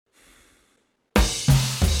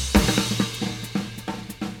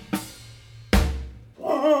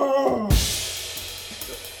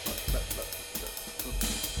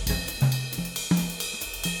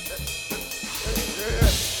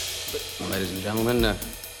Gentlemen,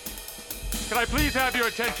 can I please have your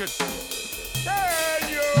attention? Can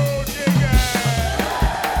you dig it?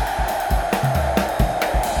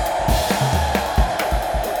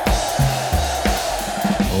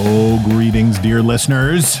 Oh, greetings, dear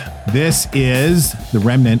listeners. This is The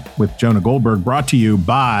Remnant with Jonah Goldberg, brought to you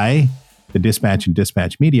by the Dispatch and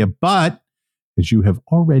Dispatch Media. But as you have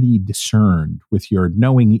already discerned with your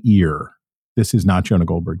knowing ear, this is not Jonah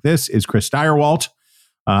Goldberg. This is Chris Steyerwalt.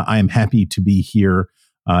 I am happy to be here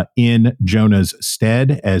in Jonah's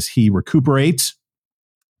stead as he recuperates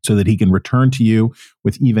so that he can return to you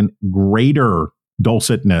with even greater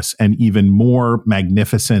dulcetness and even more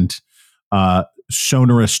magnificent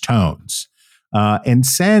sonorous tones. And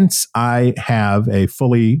since I have a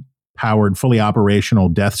fully powered, fully operational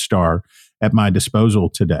Death Star at my disposal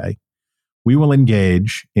today, we will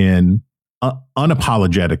engage in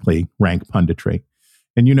unapologetically rank punditry.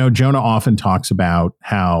 And you know, Jonah often talks about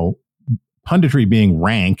how punditry being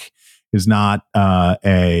rank is not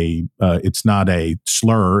it's not a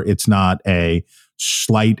slur, it's not a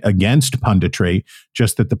slight against punditry,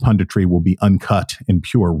 just that the punditry will be uncut and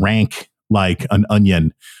pure rank like an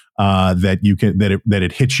onion, that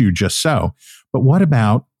it hits you just so. But what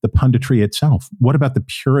about the punditry itself? What about the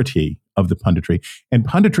purity of the punditry? And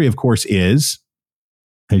punditry, of course, is,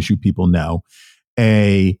 as you people know,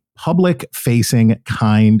 a public-facing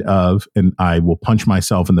kind of, and I will punch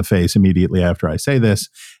myself in the face immediately after I say this,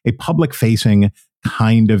 a public-facing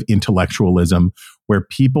kind of intellectualism where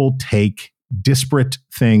people take disparate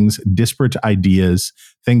things, disparate ideas,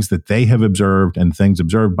 things that they have observed and things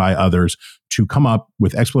observed by others to come up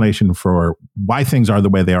with explanation for why things are the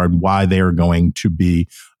way they are and why they are going to be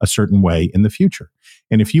a certain way in the future.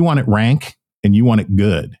 And if you want it rank and you want it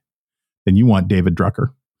good, then you want David Drucker.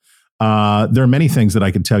 There are many things that I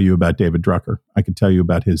could tell you about David Drucker. I could tell you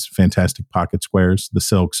about his fantastic pocket squares. The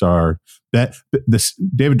silks are,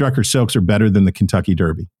 David Drucker's silks are better than the Kentucky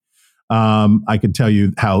Derby. I could tell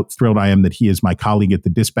you how thrilled I am that he is my colleague at the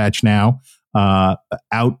Dispatch now,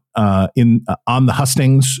 out on the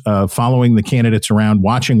hustings, following the candidates around,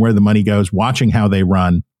 watching where the money goes, watching how they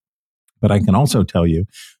run. But I can also tell you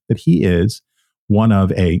that he is one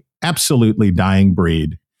of a absolutely dying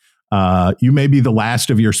breed. You may be the last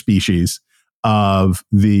of your species of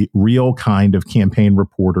the real kind of campaign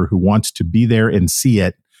reporter who wants to be there and see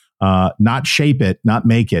it, not shape it, not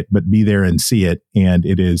make it, but be there and see it. And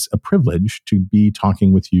it is a privilege to be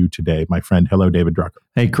talking with you today, my friend. Hello, David Drucker.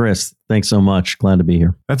 Hey, Chris. Thanks so much. Glad to be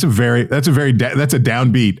here. That's a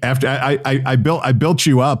downbeat. After I built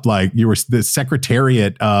you up like you were the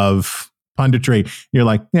secretariat of punditry. You're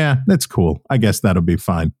like, yeah, that's cool. I guess that'll be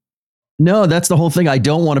fine. No, that's the whole thing. I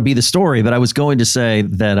don't want to be the story, but I was going to say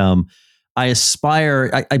that I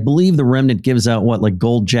aspire. I believe the Remnant gives out like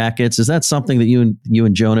gold jackets. Is that something that you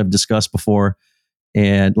and Jonah have discussed before?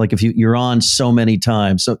 And like if you're on so many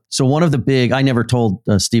times, so one of the big. I never told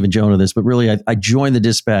Steve and Jonah this, but really I joined the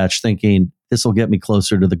Dispatch thinking this will get me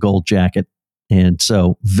closer to the gold jacket. And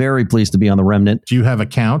so very pleased to be on the Remnant. Do you have a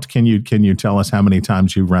count? Can you tell us how many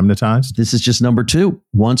times you've remnantized? This is just number 2,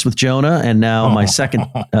 once with Jonah. And now my second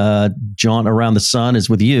jaunt around the sun is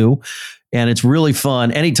with you. And it's really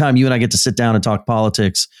fun. Anytime you and I get to sit down and talk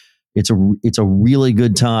politics, it's a really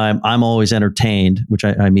good time. I'm always entertained, which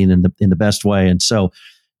I mean in the best way. And so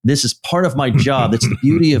this is part of my job. That's the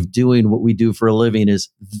beauty of doing what we do for a living is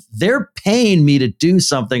they're paying me to do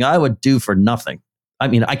something I would do for nothing. I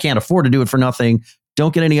mean, I can't afford to do it for nothing.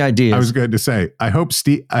 Don't get any ideas. I was going to say, I hope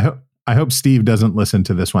Steve doesn't listen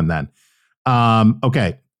to this one then.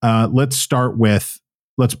 Okay. Let's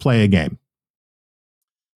play a game.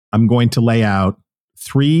 I'm going to lay out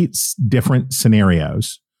 3 different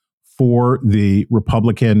scenarios for the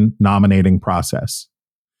Republican nominating process.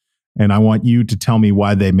 And I want you to tell me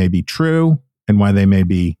why they may be true and why they may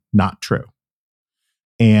be not true.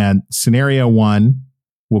 And scenario 1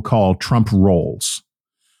 we'll call Trump rolls.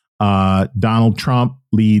 Donald Trump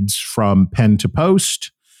leads from pen to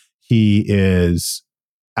post. He is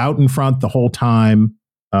out in front the whole time,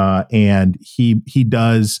 and he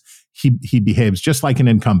behaves just like an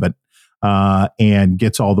incumbent, and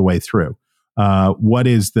gets all the way through.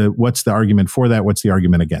 What's the argument for that? What's the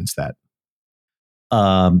argument against that?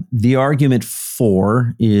 The argument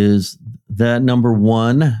for is that number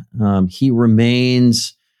 1, he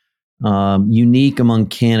remains unique among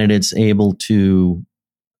candidates, able to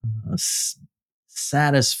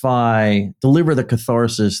deliver the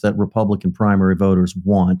catharsis that Republican primary voters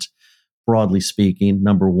want, broadly speaking,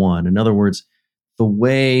 number 1. In other words, the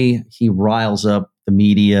way he riles up the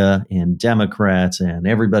media and Democrats and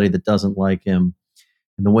everybody that doesn't like him,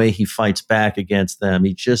 and the way he fights back against them,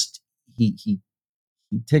 he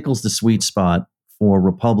he tickles the sweet spot for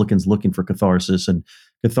Republicans looking for catharsis. And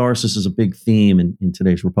catharsis is a big theme in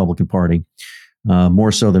today's Republican Party,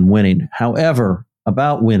 more so than winning. However,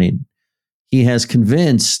 about winning, he has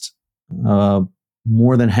convinced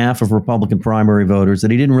more than half of Republican primary voters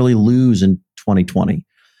that he didn't really lose in 2020,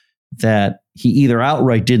 that he either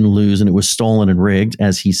outright didn't lose and it was stolen and rigged,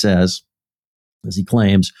 as he says, as he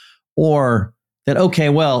claims, or that, okay,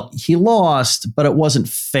 well, he lost, but it wasn't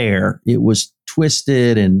fair. It was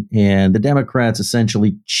twisted and the Democrats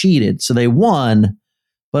essentially cheated. So they won,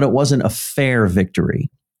 but it wasn't a fair victory.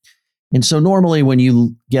 And so normally when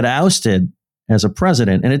you get ousted as a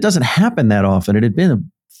president, and it doesn't happen that often, it had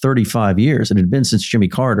been 35 years, it had been since Jimmy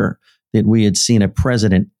Carter that we had seen a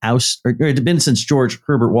president oust, or it had been since George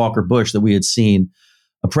Herbert Walker Bush that we had seen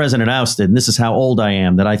a president ousted. And this is how old I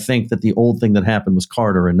am, that I think that the old thing that happened was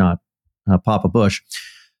Carter and not Papa Bush.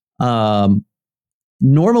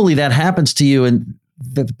 Normally that happens to you, and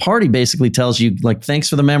the party basically tells you, like, thanks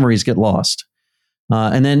for the memories, get lost.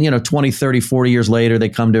 And then, 20, 30, 40 years later, they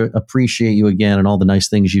come to appreciate you again and all the nice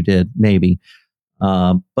things you did, maybe.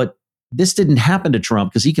 But this didn't happen to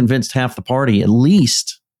Trump because he convinced half the party, at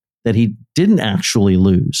least, that he didn't actually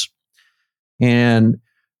lose. And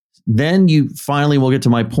then you finally will get to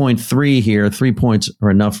my point 3 here. 3 points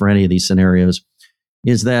are enough for any of these scenarios,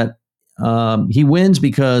 is that he wins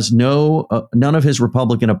because none of his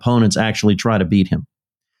Republican opponents actually try to beat him.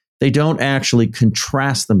 They don't actually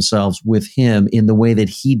contrast themselves with him in the way that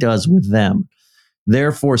he does with them.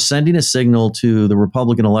 Therefore, sending a signal to the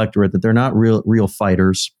Republican electorate that they're not real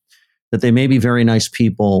fighters, that they may be very nice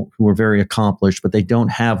people who are very accomplished, but they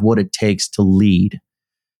don't have what it takes to lead.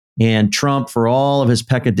 And Trump, for all of his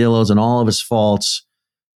peccadillos and all of his faults,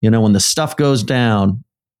 when the stuff goes down,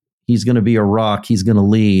 he's going to be a rock. He's going to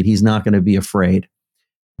lead. He's not going to be afraid.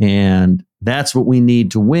 And that's what we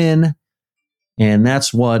need to win. And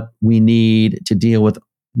that's what we need to deal with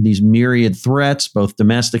these myriad threats, both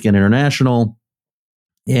domestic and international.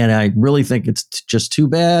 And I really think it's just too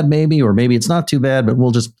bad, maybe, or maybe it's not too bad, but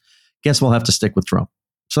we'll have to stick with Trump.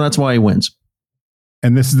 So that's why he wins.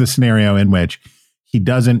 And this is the scenario in which he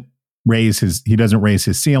doesn't raise his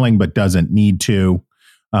ceiling, but doesn't need to,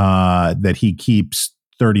 that he keeps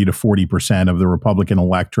 30 to 40% of the Republican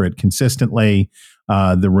electorate consistently.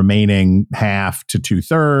 The remaining half to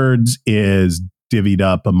 2/3 is divvied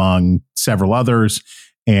up among several others,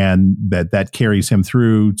 and that carries him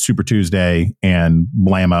through Super Tuesday and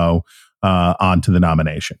blammo onto the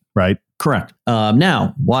nomination, right? Correct.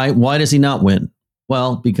 Now, why does he not win?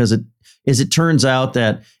 Well, because it turns out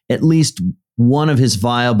that at least one of his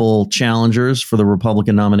viable challengers for the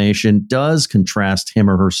Republican nomination does contrast him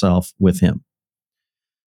or herself with him.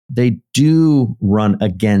 They do run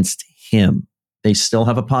against him. They still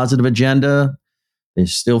have a positive agenda. They're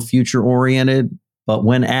still future oriented, but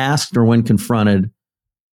when asked or when confronted,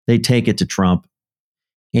 they take it to Trump.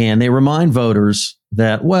 And they remind voters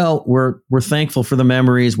that, well, we're thankful for the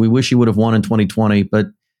memories. We wish he would have won in 2020, but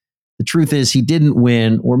the truth is he didn't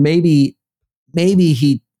win, or maybe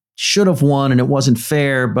he should have won and it wasn't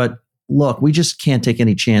fair, but look, we just can't take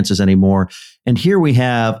any chances anymore. And here we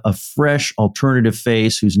have a fresh alternative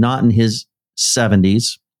face who's not in his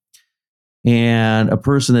 70s and a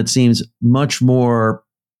person that seems much more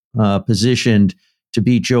positioned to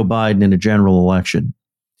beat Joe Biden in a general election.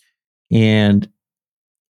 And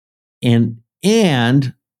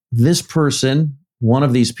this person, one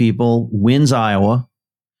of these people, wins Iowa,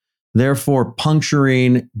 therefore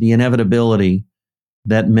puncturing the inevitability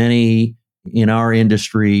that many in our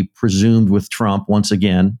industry presumed with Trump once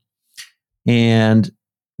again. And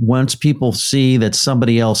once people see that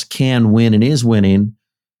somebody else can win and is winning,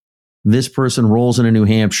 this person rolls into New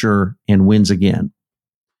Hampshire and wins again.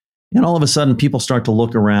 And all of a sudden, people start to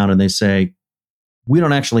look around and they say, we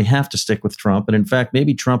don't actually have to stick with Trump. And in fact,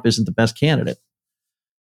 maybe Trump isn't the best candidate.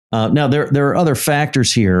 Now, there are other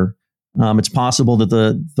factors here. It's possible that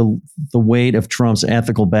the weight of Trump's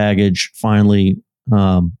ethical baggage finally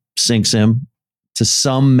sinks him to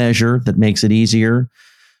some measure that makes it easier.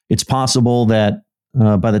 It's possible that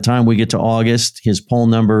by the time we get to August, his poll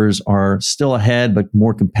numbers are still ahead, but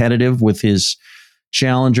more competitive with his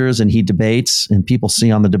challengers, and he debates, and people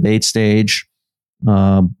see on the debate stage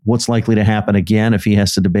what's likely to happen again if he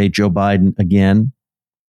has to debate Joe Biden again.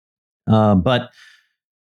 But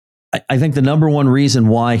I think the number one reason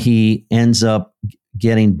why he ends up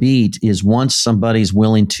getting beat is once somebody's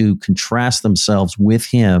willing to contrast themselves with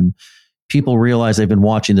him, people realize they've been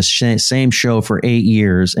watching the same show for 8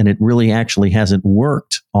 years, and it really actually hasn't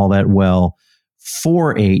worked all that well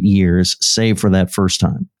for 8 years, save for that first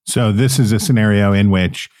time. So this is a scenario in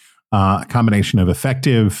which a combination of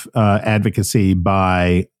effective advocacy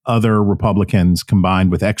by other Republicans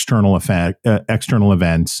combined with external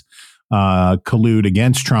events collude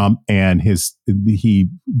against Trump, and he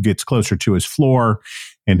gets closer to his floor,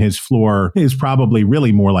 and his floor is probably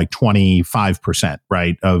really more like 25%,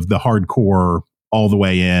 right, of the hardcore all the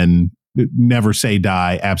way in, never say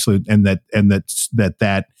die, absolute, and that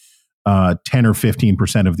 10 or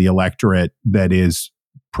 15% of the electorate that is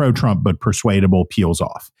pro-Trump but persuadable peels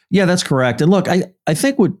off. Yeah, that's correct. And look, I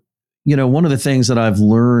think one of the things that I've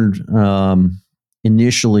learned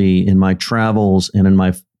initially in my travels and in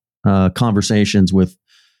my conversations with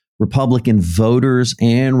Republican voters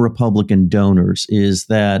and Republican donors is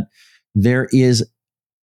that there is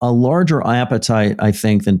a larger appetite, I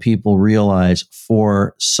think, than people realize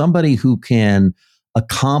for somebody who can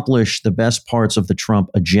accomplish the best parts of the Trump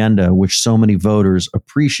agenda, which so many voters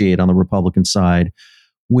appreciate on the Republican side,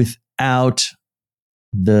 without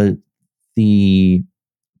the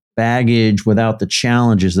baggage, without the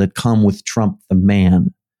challenges that come with Trump the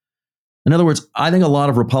man. In other words, I think a lot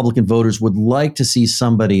of Republican voters would like to see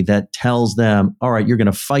somebody that tells them, all right, you're going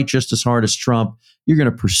to fight just as hard as Trump. You're going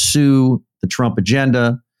to pursue the Trump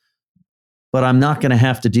agenda, but I'm not going to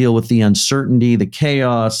have to deal with the uncertainty, the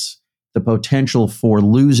chaos, the potential for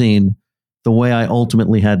losing the way I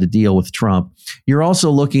ultimately had to deal with Trump. You're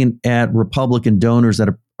also looking at Republican donors that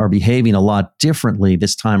are behaving a lot differently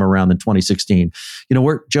this time around than 2016.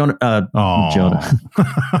 Jonah.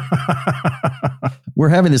 We're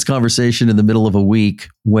having this conversation in the middle of a week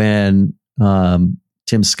when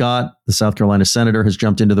Tim Scott, the South Carolina senator, has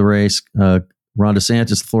jumped into the race. Ron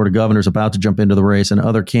DeSantis, the Florida governor, is about to jump into the race, and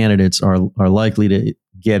other candidates are likely to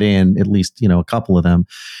get in, at least a couple of them.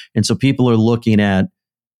 And so people are looking at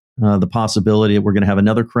the possibility that we're going to have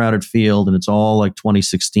another crowded field, and it's all like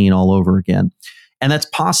 2016 all over again. And that's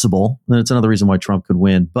possible. And it's another reason why Trump could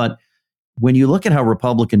win. But when you look at how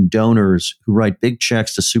Republican donors who write big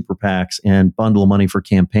checks to super PACs and bundle money for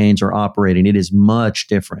campaigns are operating, it is much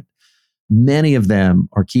different. Many of them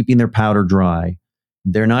are keeping their powder dry.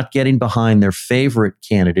 They're not getting behind their favorite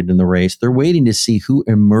candidate in the race. They're waiting to see who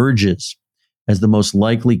emerges as the most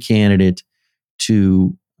likely candidate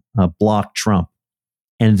to block Trump.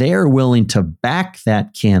 And they're willing to back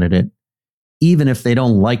that candidate even if they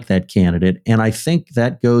don't like that candidate. And I think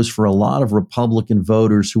that goes for a lot of Republican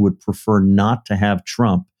voters who would prefer not to have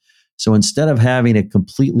Trump. So instead of having a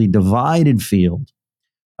completely divided field,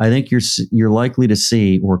 I think you're likely to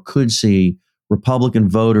see, or could see, Republican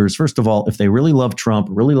voters, first of all, if they really love Trump,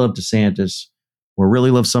 really love DeSantis, or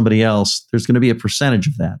really love somebody else, there's going to be a percentage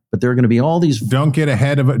of that. But there are going to be all these. Don't get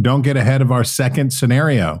ahead of our second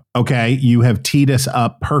scenario. Okay, you have teed us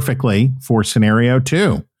up perfectly for scenario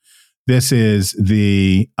 2. This is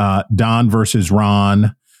the Don versus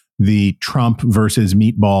Ron, the Trump versus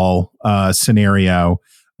Meatball scenario.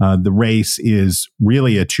 The race is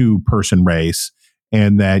really a 2-person race,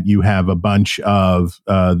 and that you have a bunch of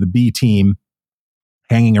the B team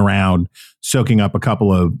hanging around, soaking up a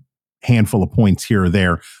couple of handful of points here or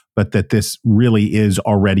there, but that this really is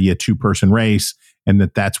already a 2-person race, and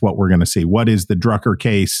that's what we're going to see. What is the Drucker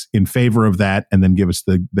case in favor of that? And then give us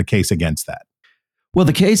the case against that. Well,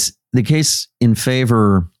 the case in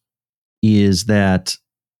favor is that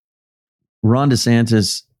Ron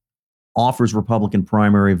DeSantis offers Republican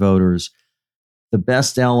primary voters the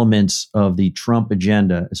best elements of the Trump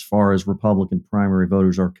agenda as far as Republican primary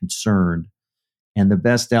voters are concerned, and the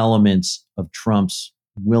best elements of Trump's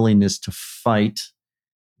willingness to fight,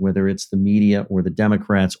 whether it's the media or the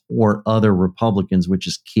Democrats or other Republicans, which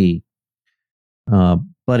is key.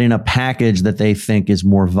 But in a package that they think is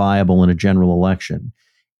more viable in a general election.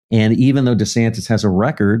 And even though DeSantis has a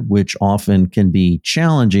record, which often can be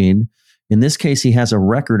challenging, in this case, he has a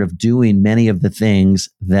record of doing many of the things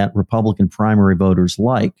that Republican primary voters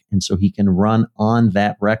like. And so he can run on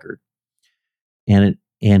that record. And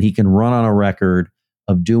he can run on a record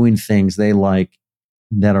of doing things they like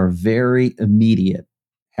that are very immediate,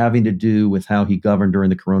 having to do with how he governed during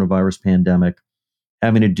the coronavirus pandemic,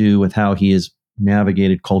 having to do with how he has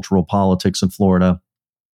navigated cultural politics in Florida.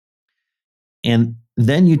 And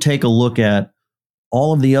then you take a look at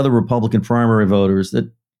all of the other Republican primary voters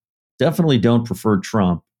that definitely don't prefer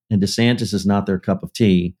Trump, and DeSantis is not their cup of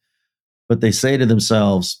tea, but they say to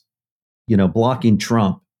themselves, blocking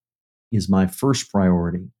Trump is my first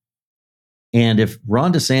priority. And if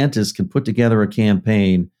Ron DeSantis can put together a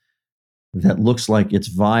campaign that looks like it's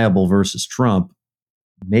viable versus Trump,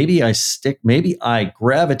 maybe I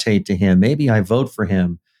gravitate to him, maybe I vote for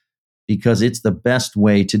him because it's the best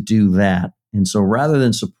way to do that. And so rather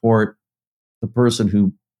than support the person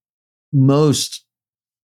who most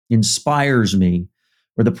inspires me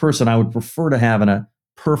or the person I would prefer to have in a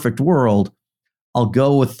perfect world, I'll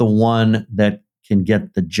go with the one that can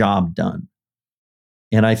get the job done.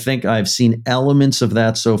 And I think I've seen elements of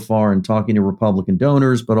that so far in talking to Republican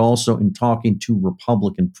donors, but also in talking to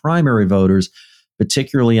Republican primary voters,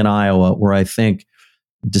 particularly in Iowa, where I think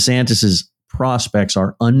DeSantis's prospects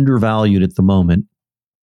are undervalued at the moment,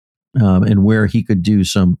 and where he could do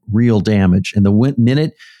some real damage. And the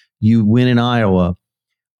minute you win in Iowa,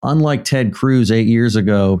 unlike Ted Cruz 8 years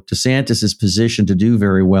ago, DeSantis is positioned to do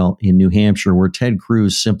very well in New Hampshire, where Ted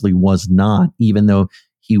Cruz simply was not, even though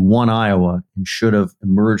he won Iowa and should have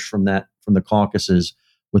emerged from the caucuses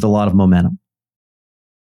with a lot of momentum.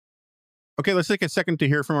 Okay, let's take a second to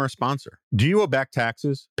hear from our sponsor. Do you owe back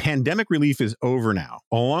taxes? Pandemic relief is over now.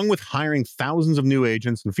 Along with hiring thousands of new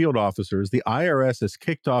agents and field officers, the IRS has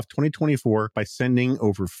kicked off 2024 by sending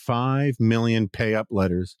over 5 million pay-up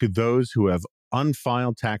letters to those who have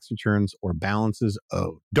unfiled tax returns or balances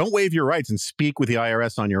owed. Don't waive your rights and speak with the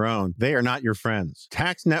IRS on your own. They are not your friends.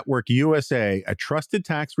 Tax Network USA, a trusted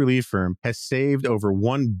tax relief firm, has saved over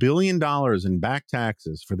 $1 billion in back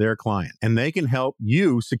taxes for their clients, and they can help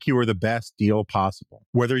you secure the best deal possible.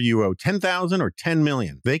 Whether you owe $10,000 or $10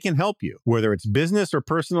 million, they can help you. Whether it's business or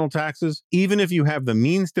personal taxes, even if you have the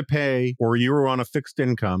means to pay or you're on a fixed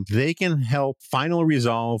income, they can help finally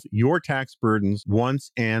resolve your tax burdens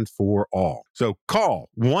once and for all. So call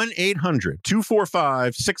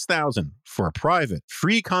 1-800-245-6000 for a private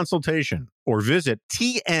free consultation or visit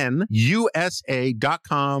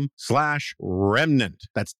tnusa.com/remnant.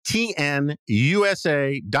 That's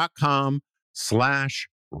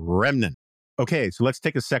tnusa.com/remnant. Okay, so let's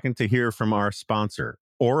take a second to hear from our sponsor,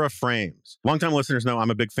 Aura Frames. Longtime listeners know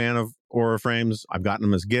I'm a big fan of Aura Frames. I've gotten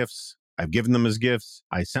them as gifts. I've given them as gifts.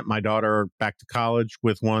 I sent my daughter back to college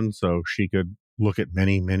with one so she could look at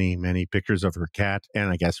many, many, many pictures of her cat and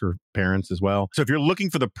I guess her parents as well. So if you're looking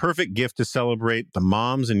for the perfect gift to celebrate the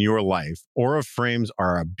moms in your life, Aura Frames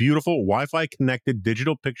are a beautiful Wi-Fi connected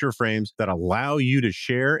digital picture frames that allow you to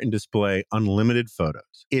share and display unlimited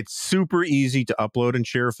photos. It's super easy to upload and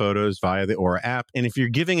share photos via the Aura app. And if you're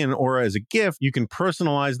giving an Aura as a gift, you can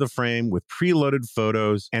personalize the frame with preloaded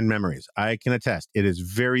photos and memories. I can attest, it is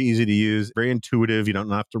very easy to use, very intuitive. You don't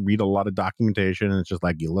have to read a lot of documentation. It's just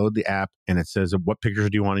like you load the app and it says what pictures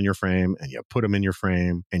do you want in your frame, and you put them in your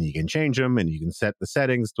frame, and you can change them, and you can set the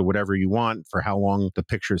settings to whatever you want for how long the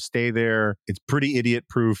pictures stay there. It's pretty idiot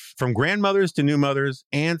proof. From grandmothers to new mothers,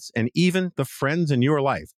 aunts, and even the friends in your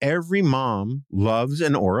life, every mom loves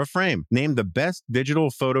an Aura frame. Named the best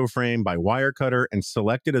digital photo frame by Wirecutter and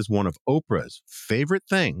selected as one of Oprah's favorite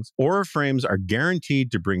things, Aura frames are guaranteed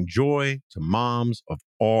to bring joy to moms of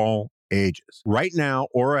all ages. Right now,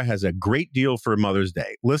 Aura has a great deal for Mother's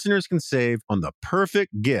Day. Listeners can save on the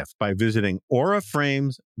perfect gift by visiting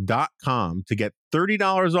auraframes.com to get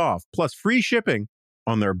 $30 off plus free shipping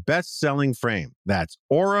on their best-selling frame. That's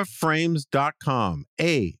auraframes.com.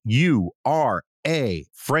 AURA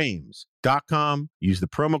frames.com. Use the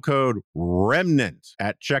promo code REMNANT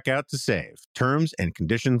at checkout to save. Terms and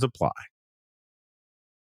conditions apply.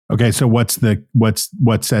 Okay, so what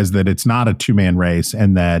says that it's not a two-man race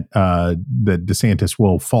and that that DeSantis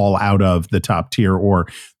will fall out of the top tier, or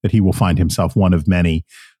that he will find himself one of many?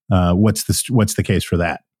 What's the case for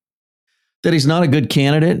that? That he's not a good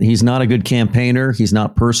candidate. He's not a good campaigner. He's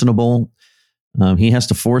not personable. He has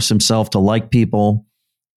to force himself to like people,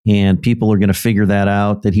 and people are going to figure that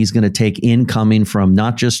out, that he's going to take incoming from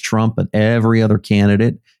not just Trump, but every other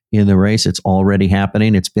candidate in the race. It's already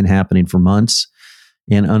happening. It's been happening for months.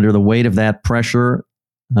 And under the weight of that pressure,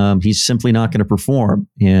 he's simply not going to perform.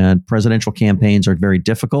 And presidential campaigns are very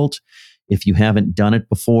difficult. If you haven't done it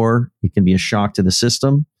before, it can be a shock to the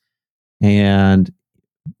system. And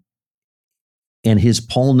his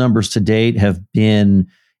poll numbers to date have been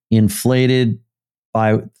inflated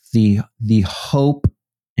by the hope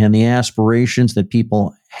and the aspirations that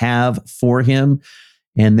people have for him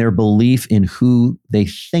and their belief in who they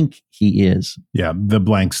think he is. Yeah, the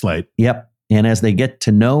blank slate. Yep. And as they get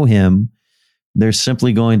to know him, they're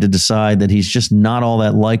simply going to decide that he's just not all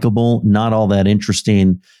that likable, not all that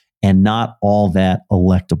interesting, and not all that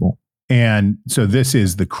electable. And so this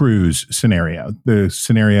is the Cruz scenario, the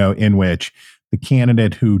scenario in which the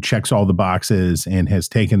candidate who checks all the boxes and has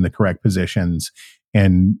taken the correct positions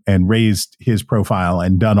and raised his profile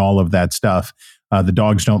and done all of that stuff, the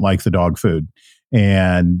dogs don't like the dog food.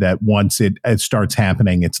 And that once it starts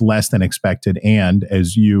happening, it's less than expected. And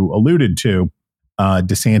as you alluded to,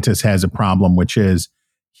 DeSantis has a problem, which is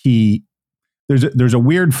there's a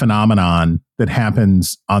weird phenomenon that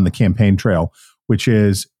happens on the campaign trail, which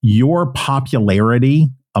is your popularity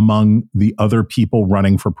among the other people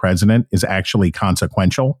running for president is actually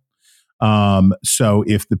consequential. So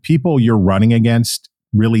if the people you're running against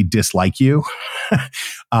really dislike you,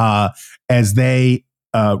 as they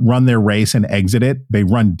run their race and exit it, they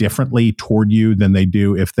run differently toward you than they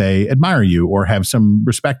do if they admire you or have some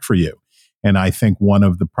respect for you. And I think one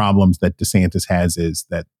of the problems that DeSantis has is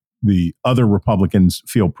that the other Republicans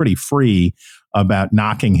feel pretty free about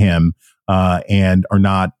knocking him and are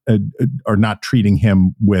not treating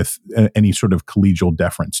him with any sort of collegial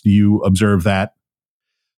deference. Do you observe that?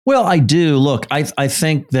 Well, I do. Look, I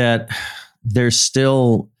think that there's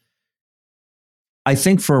still, I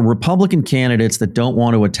think for Republican candidates that don't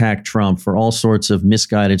want to attack Trump for all sorts of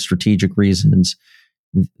misguided strategic reasons,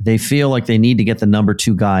 they feel like they need to get the number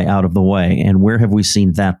 2 guy out of the way. And where have we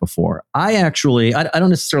seen that before? I don't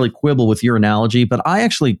necessarily quibble with your analogy, but I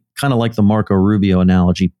actually kind of like the Marco Rubio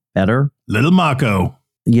analogy better. Little Marco.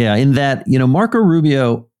 Yeah, in that, Marco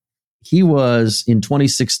Rubio, he was in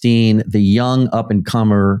 2016 the young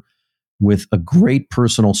up-and-comer with a great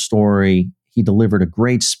personal story. He delivered a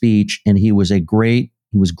great speech, and he was great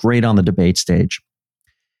on the debate stage.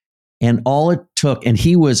 And all it took, and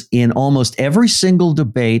he was in almost every single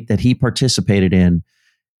debate that he participated in,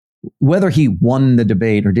 whether he won the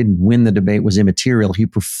debate or didn't win the debate was immaterial. He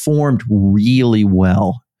performed really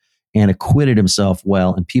well and acquitted himself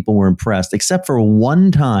well, and people were impressed, except for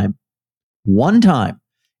one time.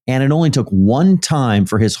 And it only took one time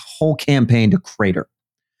for his whole campaign to crater.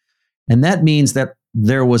 And that means that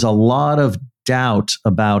there was a lot of doubt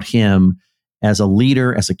about him as a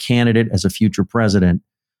leader, as a candidate, as a future president.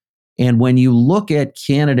 And when you look at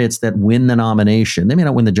candidates that win the nomination, they may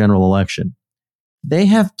not win the general election. They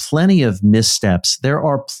have plenty of missteps. There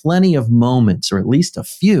are plenty of moments, or at least a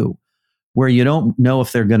few, where you don't know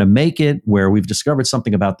if they're going to make it, where we've discovered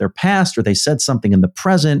something about their past, or they said something in the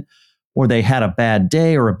present, or they had a bad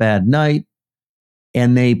day or a bad night,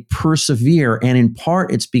 and they persevere. And in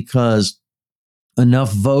part, it's because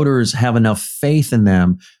enough voters have enough faith in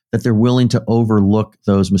them that they're willing to overlook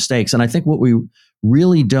those mistakes. And I think what we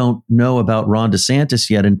really don't know about Ron DeSantis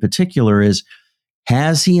yet in particular is,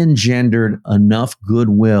 has he engendered enough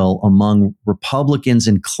goodwill among Republicans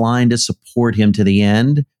inclined to support him to the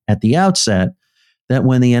end at the outset, that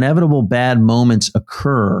when the inevitable bad moments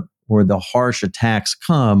occur or the harsh attacks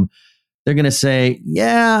come, they're going to say,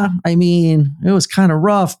 yeah, I mean, it was kind of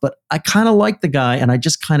rough, but I kind of like the guy and I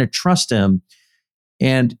just kind of trust him.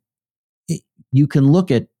 And you can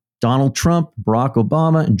look at Donald Trump, Barack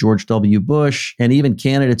Obama, and George W. Bush, and even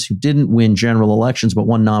candidates who didn't win general elections but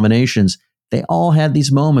won nominations. They all had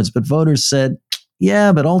these moments, but voters said,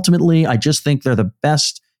 yeah, but ultimately, I just think they're the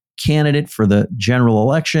best candidate for the general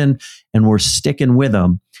election, and we're sticking with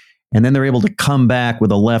them. And then they're able to come back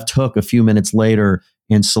with a left hook a few minutes later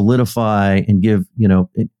and solidify and give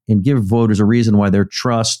voters a reason why their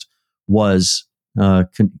trust was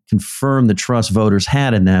confirm the trust voters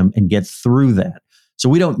had in them and get through that. So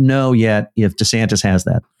we don't know yet if DeSantis has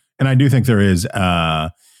that. And I do think there is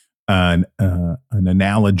an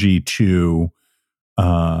analogy to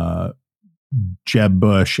Jeb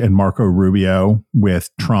Bush and Marco Rubio with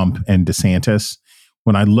Trump and DeSantis.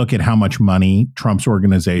 When I look at how much money Trump's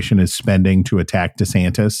organization is spending to attack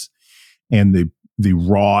DeSantis and the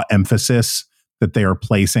raw emphasis that they are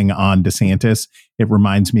placing on DeSantis, it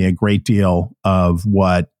reminds me a great deal of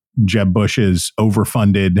what Jeb Bush's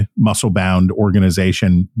overfunded, muscle-bound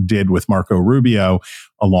organization did with Marco Rubio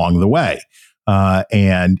along the way.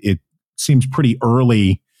 And it seems pretty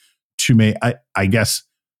early to me.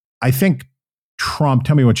 I think Trump,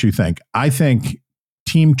 tell me what you think. I think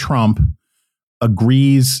Team Trump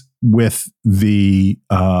agrees with the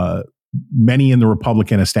many in the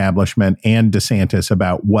Republican establishment and DeSantis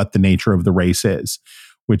about what the nature of the race is,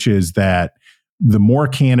 which is that the more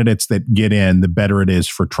candidates that get in, the better it is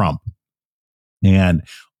for Trump. And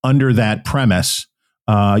under that premise,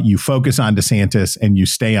 you focus on DeSantis and you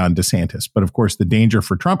stay on DeSantis. But of course, the danger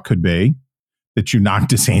for Trump could be that you knock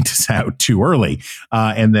DeSantis out too early.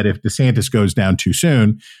 And that if DeSantis goes down too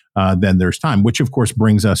soon, then there's time, which of course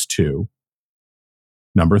brings us to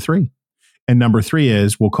number 3. And number 3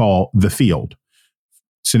 is, we'll call the field.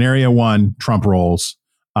 Scenario 1, Trump rolls.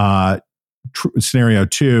 Scenario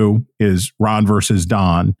 2 is Ron versus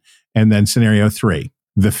Don. And then scenario 3,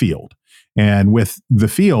 the field. And with the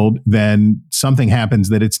field, then something happens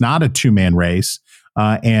that it's not a 2-man race,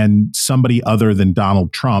 and somebody other than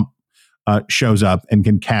Donald Trump shows up and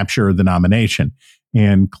can capture the nomination.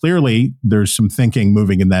 And clearly, there's some thinking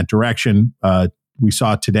moving in that direction. We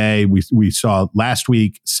saw today, we saw last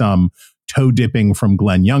week some toe dipping from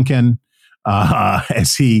Glenn Youngkin.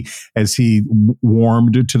 as he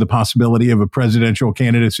warmed to the possibility of a presidential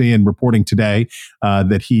candidacy, and reporting today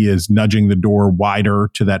that he is nudging the door wider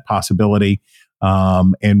to that possibility.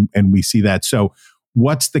 And we see that. So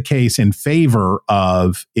what's the case in favor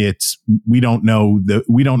of we don't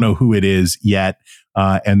know who it is yet.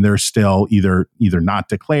 And they're still either not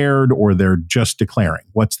declared or they're just declaring.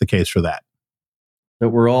 What's the case for that? That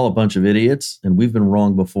we're all a bunch of idiots and we've been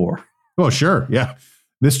wrong before. Oh, sure. Yeah.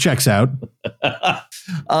 This checks out.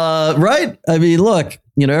 Right. I mean, look,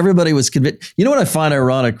 everybody was convinced. You know what I find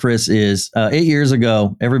ironic, Chris, is 8 years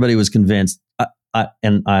ago, everybody was convinced.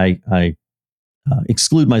 I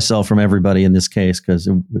exclude myself from everybody in this case because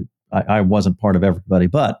I wasn't part of everybody.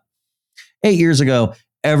 But 8 years ago,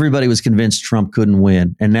 everybody was convinced Trump couldn't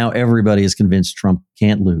win. And now everybody is convinced Trump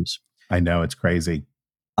can't lose. I know, it's crazy.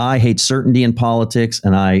 I hate certainty in politics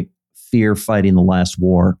and I fear fighting the last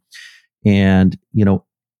war. And,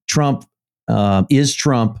 Trump is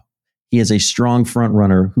Trump. He is a strong front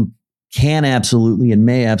runner who can absolutely and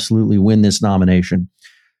may absolutely win this nomination.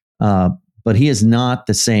 But he is not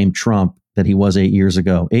the same Trump that he was 8 years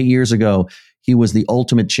ago. 8 years ago, he was the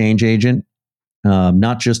ultimate change agent,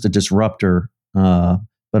 not just a disruptor,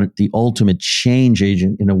 but the ultimate change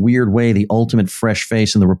agent, in a weird way, the ultimate fresh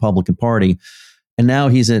face in the Republican Party. And now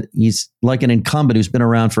he's like an incumbent who's been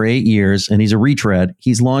around for 8 years, and he's a retread.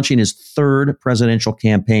 He's launching his third presidential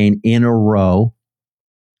campaign in a row.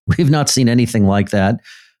 We've not seen anything like that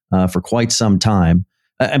for quite some time.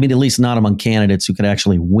 I mean, at least not among candidates who could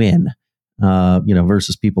actually win,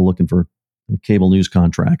 versus people looking for cable news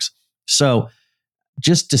contracts. So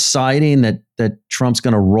just deciding that Trump's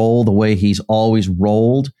going to roll the way he's always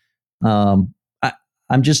rolled, I'm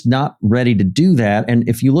just not ready to do that. And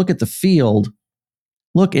if you look at the field,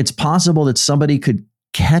 look, it's possible that somebody could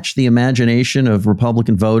catch the imagination of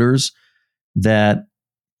Republican voters that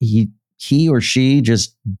he or she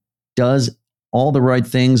just does all the right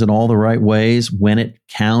things in all the right ways when it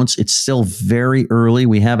counts. It's still very early.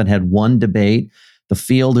 We haven't had one debate. The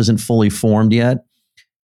field isn't fully formed yet.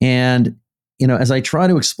 And, as I try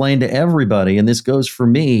to explain to everybody, and this goes for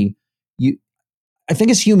me, I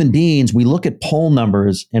think as human beings, we look at poll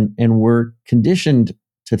numbers and we're conditioned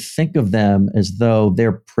to think of them as though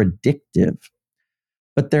they're predictive,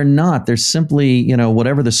 but they're not. They're simply,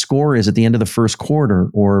 whatever the score is at the end of the first quarter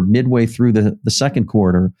or midway through the second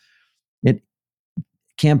quarter.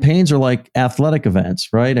 Campaigns are like athletic events,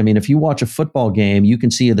 right? I mean, if you watch a football game, you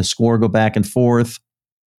can see the score go back and forth.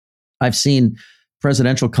 I've seen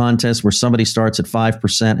presidential contests where somebody starts at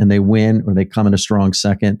 5% and they win, or they come in a strong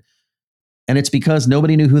second. And it's because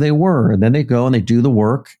nobody knew who they were. And then they go and they do the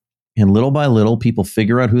work. And little by little, people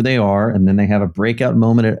figure out who they are. And then they have a breakout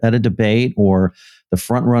moment at a debate, or the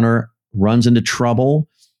front runner runs into trouble,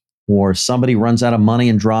 or somebody runs out of money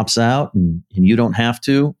and drops out, and you don't have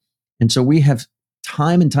to. And so we have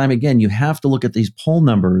time and time again, you have to look at these poll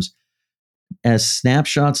numbers as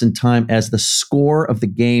snapshots in time, as the score of the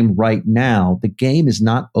game right now. The game is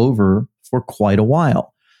not over for quite a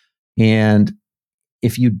while. And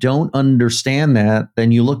if you don't understand that,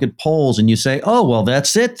 then you look at polls and you say, oh, well,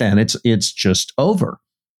 that's it then. It's just over.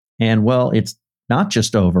 And well, it's not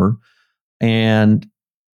just over. And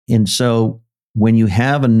so when you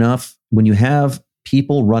have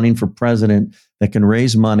people running for president that can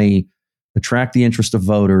raise money, attract the interest of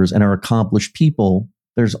voters, and are accomplished people,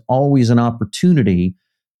 there's always an opportunity.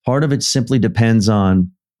 Part of it simply depends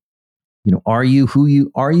on, are you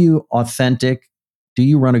authentic? Do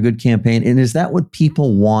you run a good campaign? And is that what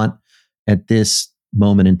people want at this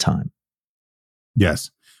moment in time? Yes.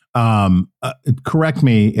 Correct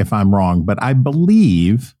me if I'm wrong, but I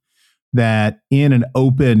believe that in an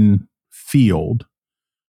open field,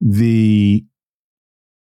 the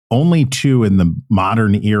only two in the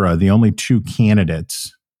modern era, the only two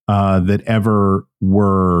candidates that ever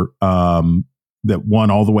were that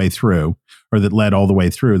won all the way through, or that led all the way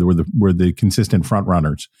through, were the consistent front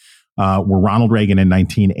runners. Were Ronald Reagan in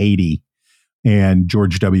 1980 and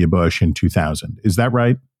George W. Bush in 2000. Is that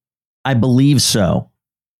right? I believe so.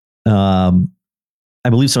 And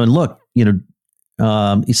look,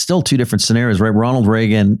 it's still two different scenarios, right? Ronald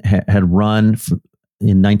Reagan had run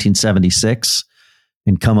in 1976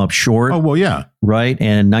 and come up short. Oh, well, yeah. Right.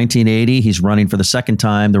 And in 1980, he's running for the second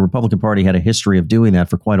time. The Republican Party had a history of doing that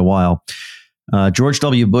for quite a while. George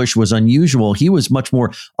W. Bush was unusual. He was much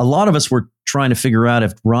more, a lot of us were trying to figure out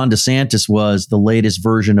if Ron DeSantis was the latest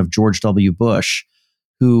version of George W. Bush,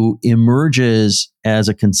 who emerges as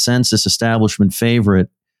a consensus establishment favorite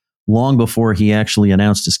long before he actually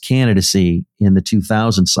announced his candidacy in the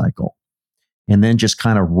 2000 cycle. and then just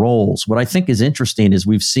kind of rolls. What I think is interesting is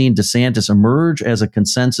we've seen DeSantis emerge as a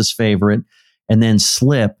consensus favorite and then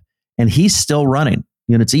slip, and he's still running.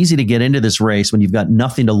 It's easy to get into this race when you've got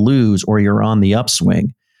nothing to lose or you're on the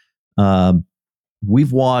upswing.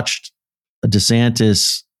 We've watched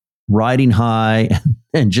DeSantis riding high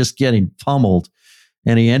and just getting pummeled.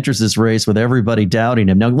 And he enters this race with everybody doubting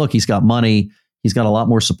him. Now, look, he's got money. He's got a lot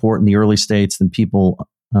more support in the early states than people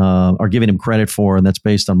are giving him credit for. And that's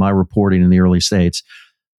based on my reporting in the early states.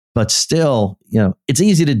 But still, it's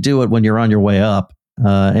easy to do it when you're on your way up.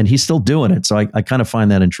 And he's still doing it. So I kind of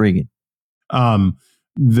find that intriguing.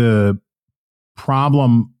 The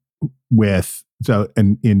problem with,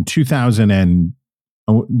 in 2000 and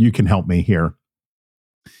you can help me here.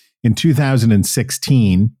 In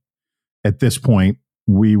 2016, at this point,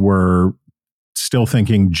 we were still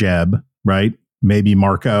thinking Jeb, right? Maybe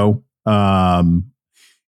Marco.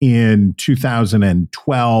 In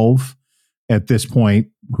 2012, at this point,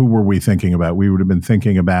 who were we thinking about? We would have been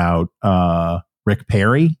thinking about Rick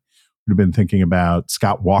Perry. Would have been thinking about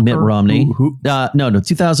Scott Walker. Mitt Romney. No,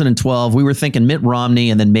 2012. We were thinking Mitt Romney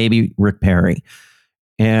and then maybe Rick Perry.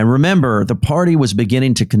 And remember, the party was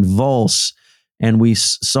beginning to convulse, and we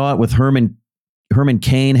saw it with Herman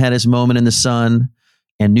Cain had his moment in the sun,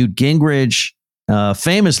 and Newt Gingrich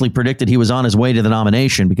famously predicted he was on his way to the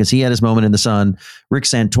nomination because he had his moment in the sun. Rick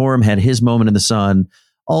Santorum had his moment in the sun.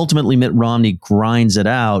 Ultimately, Mitt Romney grinds it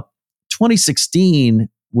out. 2016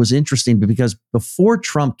 was interesting because before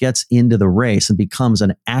Trump gets into the race and becomes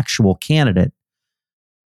an actual candidate,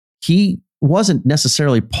 he wasn't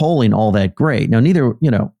necessarily polling all that great. Now,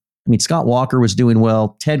 Scott Walker was doing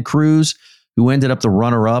well. Ted Cruz, who ended up the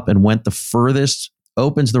runner-up and went the furthest,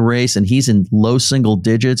 opens the race, and he's in low single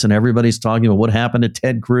digits, and everybody's talking about what happened to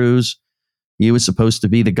Ted Cruz. He was supposed to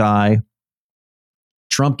be the guy.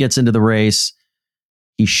 Trump gets into the race.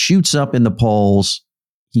 He shoots up in the polls.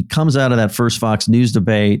 He comes out of that first Fox News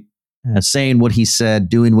debate saying what he said,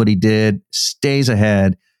 doing what he did, stays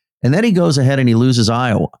ahead. And then he goes ahead and he loses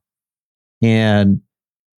Iowa. And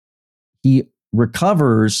he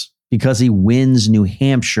recovers because he wins New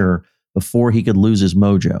Hampshire before he could lose his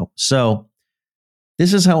mojo. So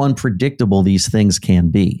this is how unpredictable these things can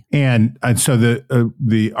be. And so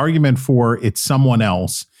the argument for it's someone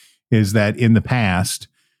else is that in the past,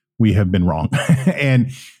 we have been wrong.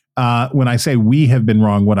 And when I say we have been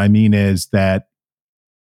wrong, what I mean is that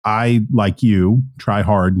I, like you, try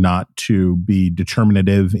hard not to be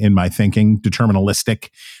determinative in my thinking, deterministic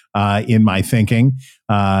in my thinking.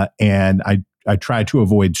 And I try to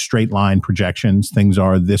avoid straight line projections. Things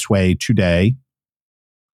are this way today.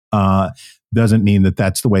 Doesn't mean that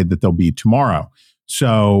that's the way that they'll be tomorrow.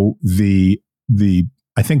 So I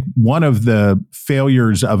think one of the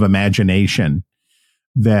failures of imagination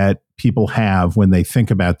that people have when they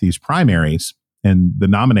think about these primaries and the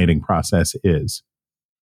nominating process is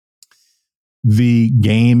the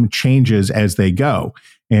game changes as they go.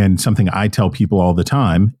 And something I tell people all the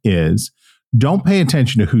time is don't pay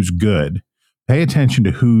attention to who's good. Pay attention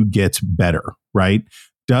to who gets better, right?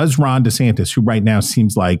 Does Ron DeSantis, who right now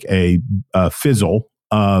seems like a fizzle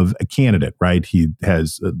of a candidate, right? He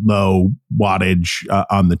has low wattage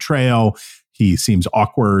on the trail. He seems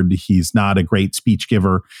awkward. He's not a great speech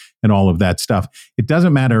giver and all of that stuff. It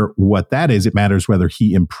doesn't matter what that is. It matters whether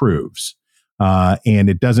he improves. And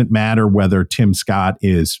it doesn't matter whether Tim Scott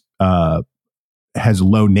has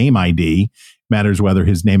low name ID. It matters whether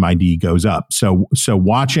his name ID goes up. So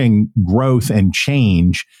watching growth and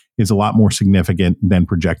change is a lot more significant than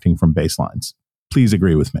projecting from baselines. Please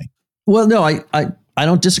agree with me. Well, no, I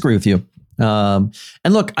don't disagree with you. And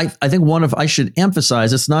look, I think I should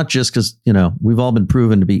emphasize, it's not just because, we've all been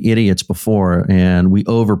proven to be idiots before and we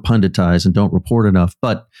over punditize and don't report enough,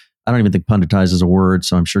 but I don't even think punditize is a word.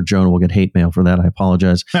 So I'm sure Jonah will get hate mail for that. I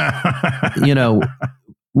apologize.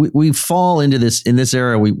 We fall into this, in this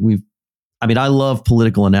era. I love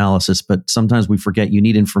political analysis, but sometimes we forget you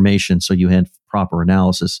need information. So you have proper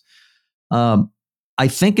analysis. I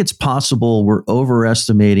think it's possible we're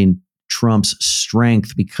overestimating Trump's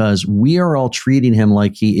strength because we are all treating him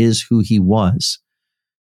like he is who he was,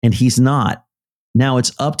 and he's not. Now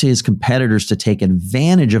it's up to his competitors to take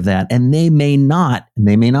advantage of that, and they may not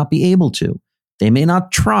be able to. They may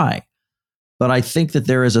not try, but I think that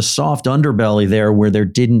there is a soft underbelly there where there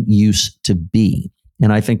didn't used to be,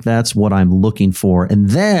 and I think that's what I'm looking for. And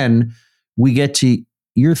then we get to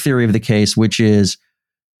your theory of the case, which is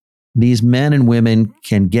these men and women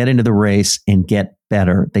can get into the race and get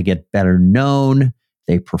better. They get better known.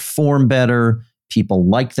 They perform better. People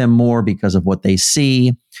like them more because of what they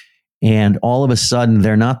see. And all of a sudden,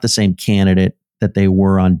 they're not the same candidate that they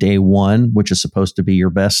were on day one, which is supposed to be your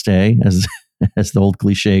best day, as the old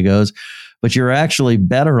cliche goes, but you're actually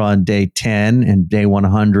better on day 10 and day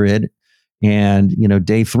 100 and,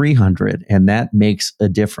 day 300. And that makes a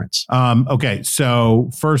difference. Okay. So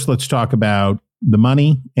first, let's talk about the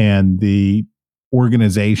money and the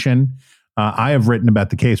organization. I have written about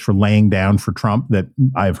the case for laying down for Trump, that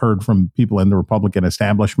I've heard from people in the Republican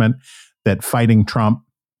establishment that fighting Trump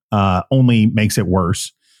only makes it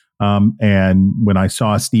worse. And when I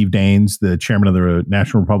saw Steve Daines, the chairman of the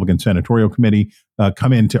National Republican Senatorial Committee,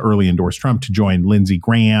 come in to early endorse Trump to join Lindsey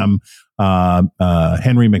Graham,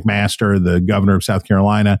 Henry McMaster, the governor of South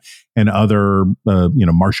Carolina, and other,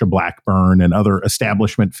 Marsha Blackburn and other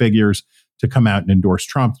establishment figures to come out and endorse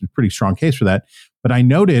Trump, there's a pretty strong case for that. But I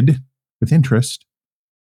noted with interest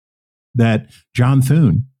that John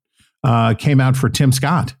Thune came out for Tim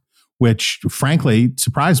Scott, which frankly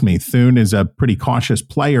surprised me. Thune is a pretty cautious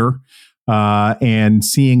player, and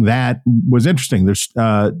seeing that was interesting. There's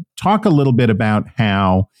talk a little bit about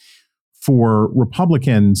how for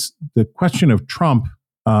Republicans, the question of Trump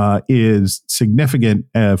is significant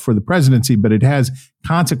for the presidency, but it has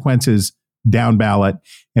consequences down ballot.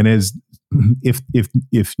 And as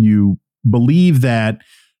if you believe that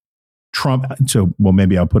Trump,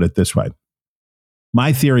 maybe I'll put it this way.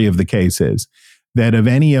 My theory of the case is that of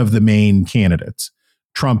any of the main candidates,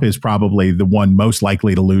 Trump is probably the one most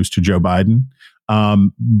likely to lose to Joe Biden.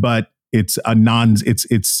 But it's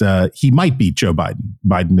he might beat Joe Biden.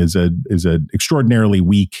 Biden is a extraordinarily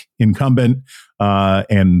weak incumbent,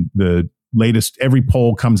 and the latest every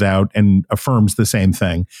poll comes out and affirms the same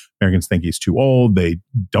thing. Americans think he's too old. They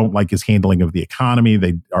don't like his handling of the economy.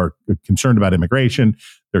 They are concerned about immigration.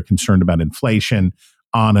 They're concerned about inflation,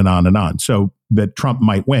 on and on and on. So that Trump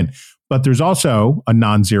might win. But there's also a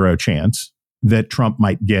non-zero chance that Trump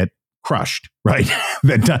might get crushed, right?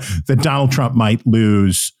 that Donald Trump might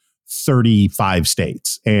lose 35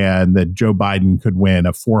 states and that Joe Biden could win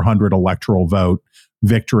a 400 electoral vote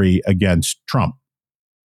victory against Trump.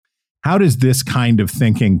 How does this kind of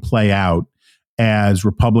thinking play out as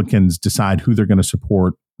Republicans decide who they're going to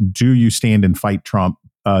support? Do you stand and fight Trump?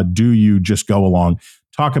 Do you just go along?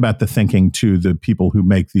 Talk about the thinking to the people who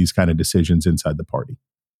make these kind of decisions inside the party.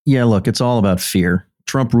 Yeah, look, it's all about fear.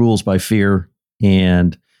 Trump rules by fear.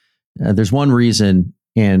 And there's one reason,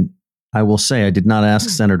 and I will say I did not ask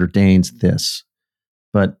Senator Daines this,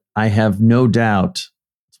 but I have no doubt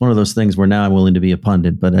it's one of those things where now I'm willing to be a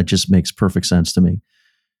pundit, but it just makes perfect sense to me.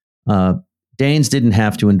 Daines didn't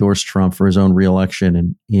have to endorse Trump for his own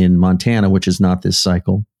reelection in Montana, which is not this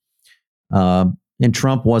cycle. And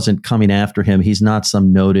Trump wasn't coming after him. He's not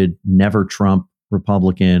some noted never Trump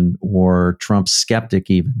Republican or Trump skeptic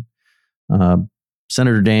even.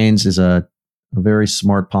 Senator Daines is a very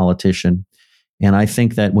smart politician. And I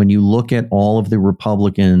think that when you look at all of the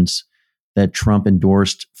Republicans that Trump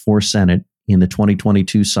endorsed for Senate in the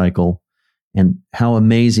 2022 cycle and how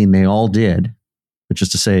amazing they all did, which is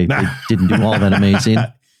to say they didn't do all that amazing.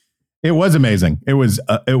 It was amazing. It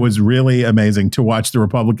was really amazing to watch the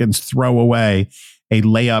Republicans throw away a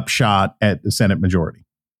layup shot at the Senate majority.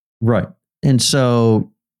 Right. And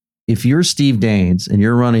so if you're Steve Daines and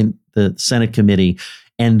you're running the Senate committee,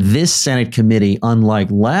 and this Senate committee, unlike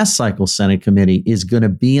last cycle's Senate committee, is going to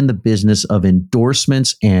be in the business of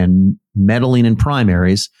endorsements and meddling in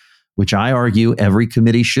primaries, which I argue every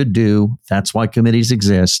committee should do. That's why committees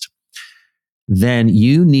exist. Then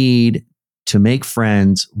you need to make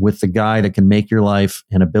friends with the guy that can make your life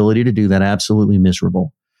and ability to do that absolutely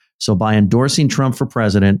miserable. So by endorsing Trump for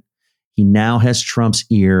president, he now has Trump's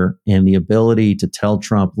ear and the ability to tell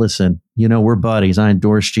Trump, listen, we're buddies. I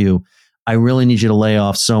endorsed you. I really need you to lay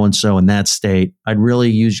off so-and-so in that state. I could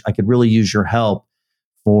really use your help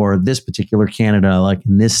for this particular candidate, like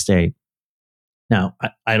in this state. Now,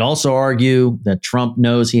 I'd also argue that Trump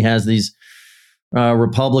knows he has these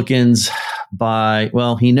Republicans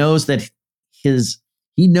he knows that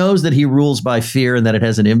he rules by fear and that it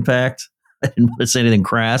has an impact. I didn't want to say anything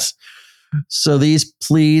crass. So these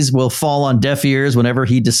pleas will fall on deaf ears whenever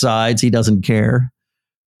he decides he doesn't care.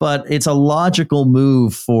 But it's a logical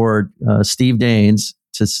move for Steve Daines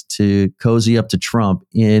to cozy up to Trump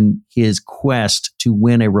in his quest to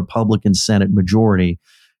win a Republican Senate majority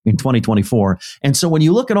in 2024. And so when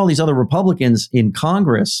you look at all these other Republicans in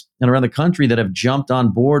Congress and around the country that have jumped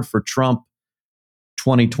on board for Trump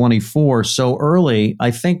 2024 so early, I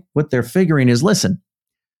think what they're figuring is, listen,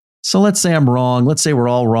 so let's say I'm wrong. Let's say we're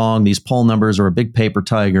all wrong. These poll numbers are a big paper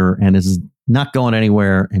tiger and it's not going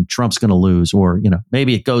anywhere and Trump's going to lose, or,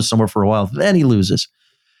 maybe it goes somewhere for a while, then he loses.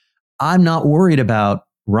 I'm not worried about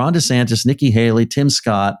Ron DeSantis, Nikki Haley, Tim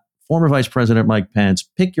Scott, former Vice President Mike Pence.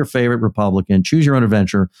 Pick your favorite Republican, choose your own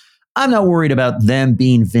adventure. I'm not worried about them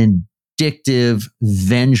being vindictive vindictive,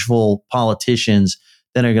 vengeful politicians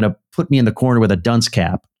that are going to put me in the corner with a dunce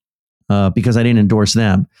cap because I didn't endorse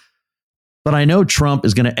them. But I know Trump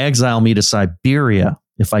is going to exile me to Siberia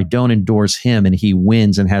if I don't endorse him and he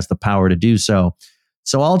wins and has the power to do so.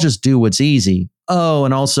 So I'll just do what's easy. Oh,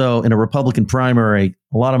 and also in a Republican primary,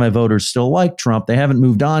 a lot of my voters still like Trump. They haven't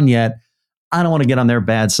moved on yet. I don't want to get on their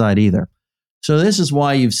bad side either. So this is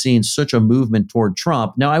why you've seen such a movement toward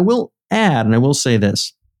Trump. Now, I will add, and I will say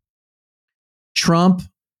this. Trump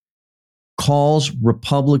calls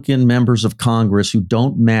Republican members of Congress who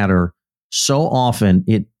don't matter so often,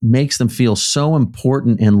 it makes them feel so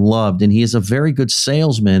important and loved. And he is a very good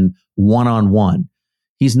salesman one-on-one.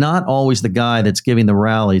 He's not always the guy that's giving the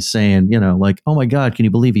rallies saying, like, oh my God, can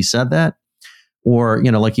you believe he said that? Or,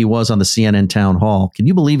 like he was on the CNN town hall. Can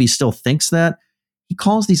you believe he still thinks that? He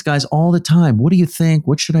calls these guys all the time. What do you think?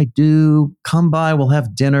 What should I do? Come by, we'll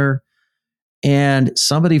have dinner. And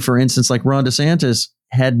somebody, for instance, like Ron DeSantis,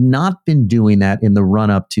 had not been doing that in the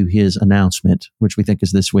run-up to his announcement, which we think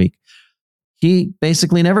is this week. He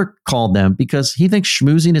basically never called them because he thinks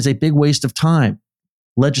schmoozing is a big waste of time.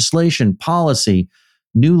 Legislation, policy,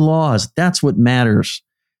 new laws, that's what matters.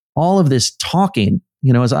 All of this talking,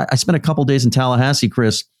 as I spent a couple days in Tallahassee,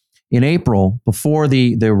 Chris, in April before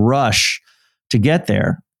the rush to get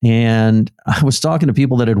there. And I was talking to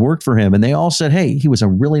people that had worked for him and they all said, hey, he was a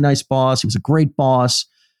really nice boss. He was a great boss.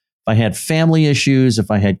 If I had family issues,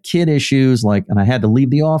 if I had kid issues, and I had to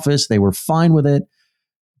leave the office, they were fine with it.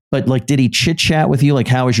 But did he chit chat with you?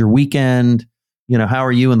 How was your weekend? How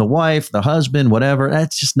are you and the wife, the husband, whatever?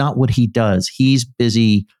 That's just not what he does. He's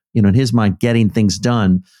busy, in his mind, getting things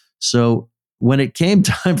done. So when it came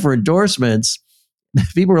time for endorsements,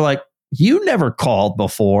 people were like, you never called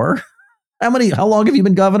before. How long have you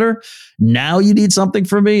been governor? Now you need something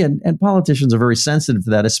from me. And politicians are very sensitive to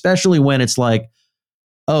that, especially when it's like,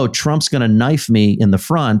 oh, Trump's going to knife me in the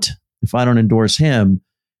front if I don't endorse him.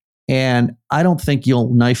 And I don't think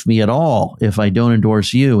you'll knife me at all if I don't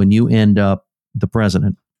endorse you and you end up the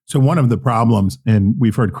president. So one of the problems, and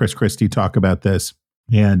we've heard Chris Christie talk about this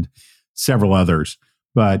and several others,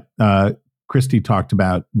 but Christie talked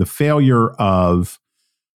about the failure of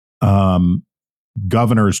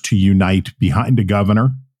governors to unite behind a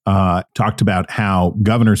governor, talked about how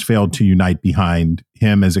governors failed to unite behind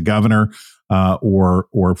him as a governor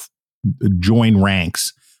or join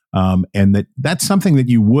ranks. And that's something that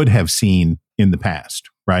you would have seen in the past,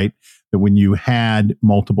 right? That when you had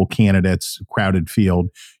multiple candidates, crowded field,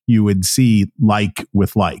 you would see like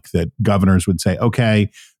with like, that governors would say,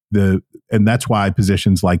 okay, and that's why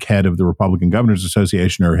positions like head of the Republican Governors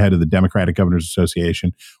Association or head of the Democratic Governors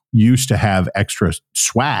Association used to have extra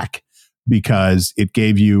swag because it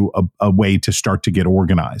gave you a way to start to get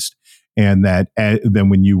organized. And that then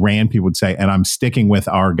when you ran, people would say, and I'm sticking with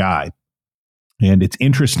our guy. And it's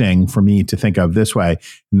interesting for me to think of this way,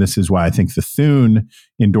 and this is why I think the Thune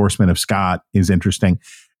endorsement of Scott is interesting.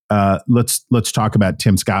 Let's talk about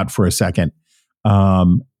Tim Scott for a second.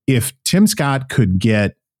 If Tim Scott could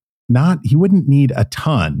get he wouldn't need a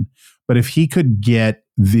ton, but if he could get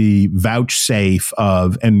the vouchsafe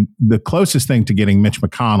of, and the closest thing to getting Mitch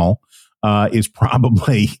McConnell is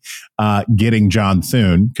probably getting John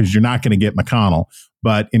Thune, because you're not going to get McConnell.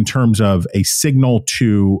 But in terms of a signal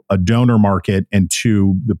to a donor market and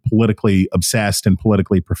to the politically obsessed and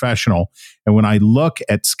politically professional. And when I look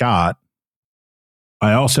at Scott,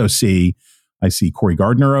 I see Cory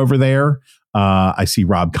Gardner over there. I see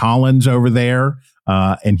Rob Collins over there.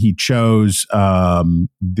 And he chose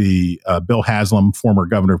Bill Haslam, former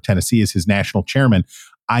governor of Tennessee, as his national chairman.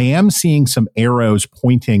 I am seeing some arrows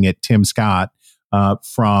pointing at Tim Scott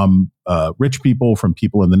from rich people, from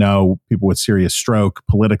people in the know, people with serious stroke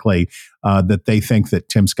politically, that they think that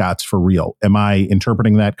Tim Scott's for real. Am I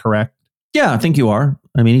interpreting that correct? Yeah, I think you are.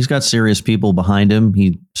 I mean, he's got serious people behind him.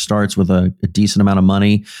 He starts with a decent amount of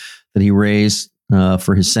money that he raised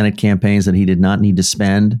for his Senate campaigns that he did not need to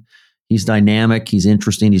spend. He's dynamic. He's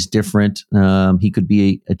interesting. He's different. He could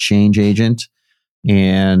be a change agent.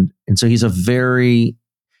 And so he's a very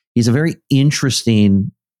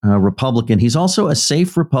interesting Republican. He's also a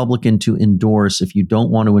safe Republican to endorse if you don't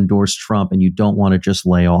want to endorse Trump and you don't want to just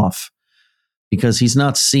lay off, because he's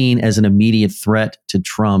not seen as an immediate threat to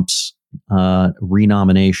Trump's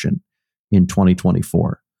renomination in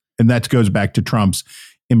 2024. And that goes back to Trump's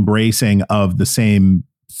embracing of the same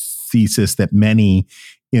thesis that many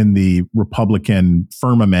in the Republican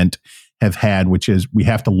firmament have had, which is we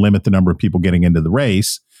have to limit the number of people getting into the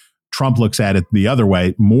race. Trump looks at it the other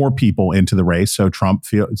way, more people into the race. So Trump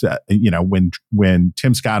feels, when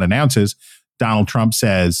Tim Scott announces, Donald Trump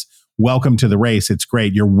says, welcome to the race. It's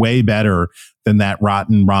great. You're way better than that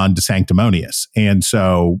rotten Ron DeSanctimonious. And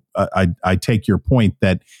so I take your point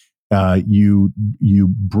that you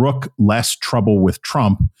brook less trouble with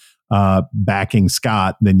Trump backing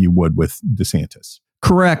Scott than you would with DeSantis.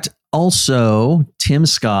 Correct. Also, Tim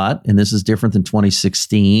Scott, and this is different than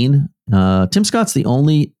 2016. Tim Scott's the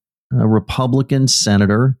only Republican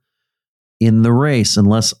senator in the race,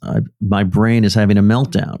 unless my brain is having a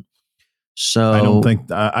meltdown. So I don't think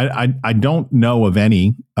I don't know of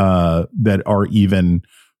any that are even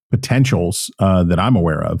potentials that I'm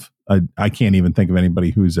aware of. I can't even think of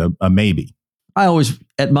anybody who's a maybe. I always,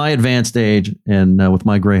 at my advanced age and with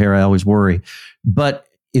my gray hair, I always worry. But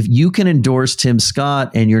if you can endorse Tim Scott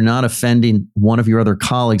and you're not offending one of your other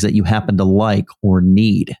colleagues that you happen to like or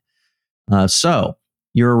need. So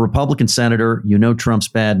you're a Republican senator, you know Trump's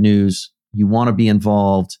bad news, you want to be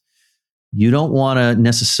involved. You don't want to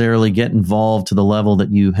necessarily get involved to the level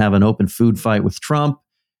that you have an open food fight with Trump.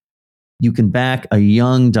 You can back a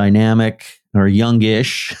young, dynamic, or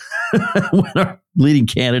youngish, when our leading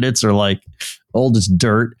candidates are like old as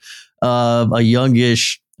dirt, a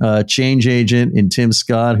youngish change agent in Tim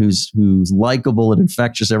Scott, who's likable and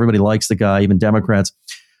infectious. Everybody likes the guy, even Democrats.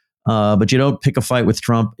 But you don't pick a fight with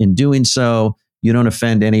Trump in doing so. You don't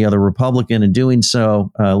offend any other Republican in doing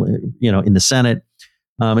so. In the Senate,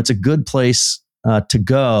 it's a good place to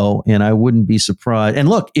go, and I wouldn't be surprised. And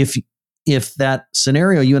look, if that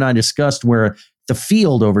scenario you and I discussed, where the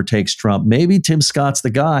field overtakes Trump, maybe Tim Scott's the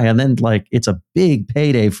guy, and then it's a big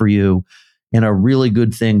payday for you and a really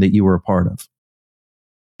good thing that you were a part of.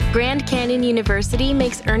 Grand Canyon University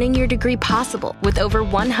makes earning your degree possible with over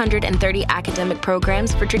 130 academic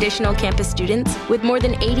programs for traditional campus students, with more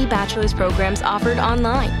than 80 bachelor's programs offered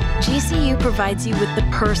online. GCU provides you with the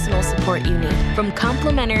personal support you need, from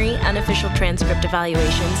complimentary unofficial transcript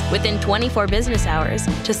evaluations within 24 business hours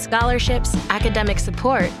to scholarships, academic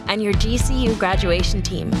support, and your GCU graduation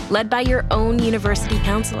team, led by your own university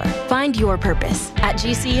counselor. Find your purpose at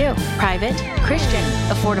GCU. Private, Christian,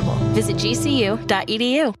 affordable. Visit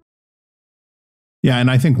gcu.edu. Yeah,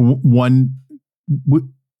 and I think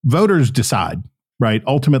voters decide, right?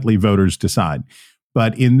 Ultimately, voters decide.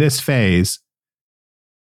 But in this phase,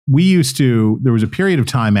 there was a period of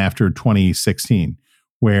time after 2016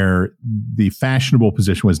 where the fashionable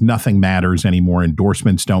position was nothing matters anymore.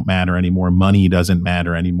 Endorsements don't matter anymore. Money doesn't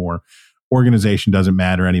matter anymore. Organization doesn't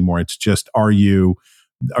matter anymore. It's just, are you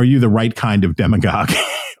the right kind of demagogue?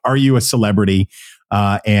 Are you a celebrity?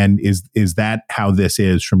 And is that how this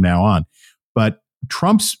is from now on? But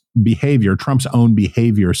Trump's own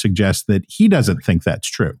behavior suggests that he doesn't think that's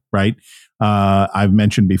true, right? I've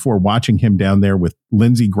mentioned before, watching him down there with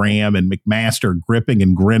Lindsey Graham and McMaster gripping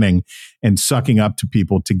and grinning and sucking up to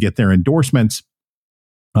people to get their endorsements.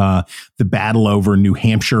 The battle over New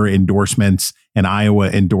Hampshire endorsements and Iowa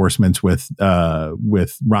endorsements with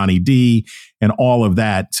Ronnie D and all of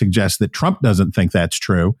that suggests that Trump doesn't think that's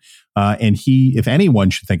true. And he, if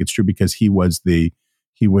anyone, should think it's true because he was the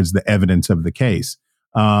evidence of the case.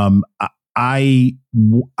 I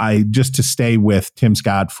just to stay with Tim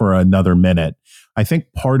Scott for another minute, I think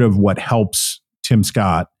part of what helps Tim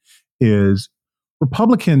Scott is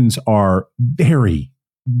Republicans are very,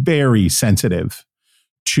 very sensitive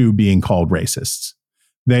to being called racists.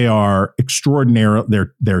 They are extraordinary.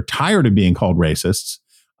 They're tired of being called racists,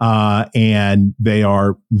 and they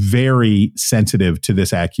are very sensitive to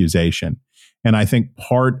this accusation. And I think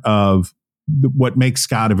part of what makes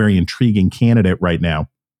Scott a very intriguing candidate right now,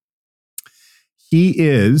 he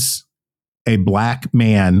is a black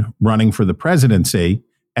man running for the presidency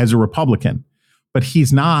as a Republican, but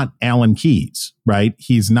he's not Alan Keyes, right?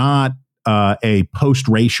 He's not a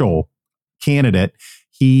post-racial candidate.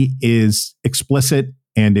 He is explicit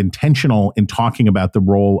and intentional in talking about the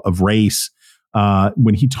role of race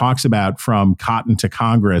when he talks about from cotton to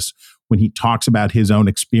Congress, when he talks about his own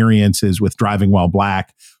experiences with driving while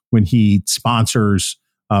black, when he sponsors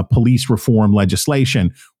police reform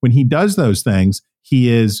legislation. When he does those things, he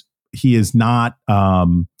is not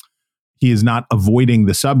avoiding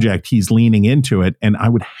the subject. He's leaning into it. And I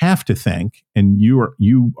would have to think, and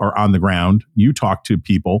you are on the ground, you talk to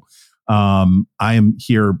people. I am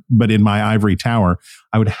here, but in my ivory tower,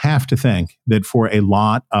 I would have to think that for a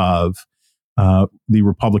lot of the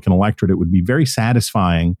Republican electorate, it would be very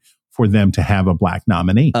satisfying for them to have a black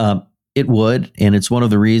nominee. It would, and it's one of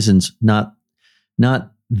the reasons, not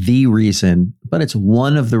the reason, but it's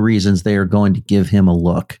one of the reasons they are going to give him a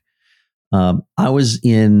look. I was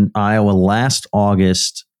in Iowa last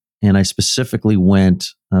August, and I specifically went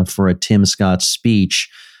for a Tim Scott speech.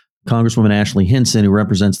 Congresswoman Ashley Hinson, who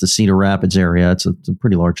represents the Cedar Rapids area, it's a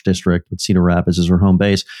pretty large district, but Cedar Rapids is her home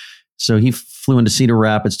base, So he flew into Cedar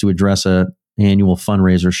Rapids to address a annual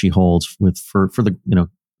fundraiser she holds for the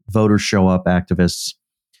voters show up activists.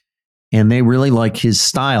 And they really like his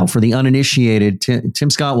style. For the uninitiated, Tim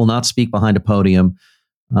Scott will not speak behind a podium.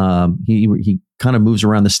 He kind of moves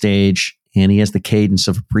around the stage, and he has the cadence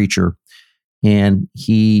of a preacher. And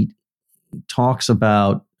he talks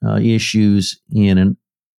about issues in an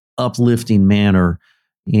uplifting manner.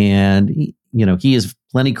 And he is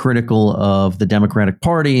plenty critical of the Democratic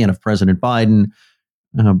Party and of President Biden,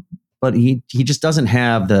 but he just doesn't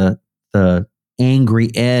have the angry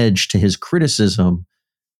edge to his criticism.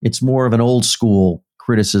 It's more of an old school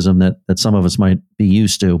criticism that some of us might be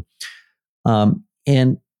used to.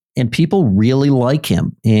 And people really like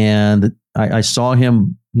him. And I saw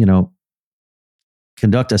him,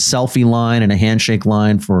 conduct a selfie line and a handshake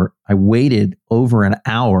line I waited over an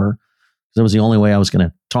hour because that was the only way I was going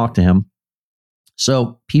to talk to him.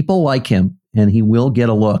 So people like him, and he will get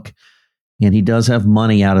a look, and he does have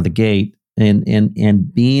money out of the gate.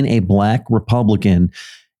 And being a Black Republican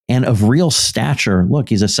and of real stature. Look,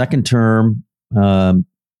 he's a second-term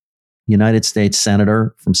United States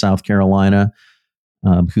Senator from South Carolina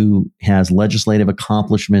who has legislative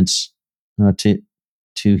accomplishments to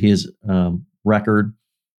his record.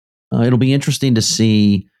 It'll be interesting to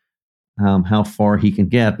see how far he can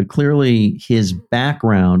get. But clearly his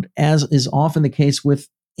background, as is often the case with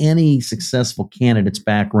any successful candidate's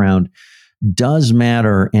background, does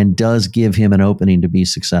matter and does give him an opening to be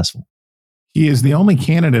successful. He is the only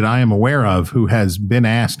candidate I am aware of who has been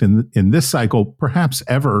asked in this cycle, perhaps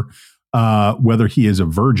ever, whether he is a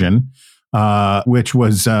virgin, which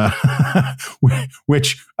was a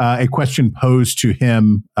question posed to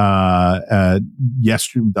him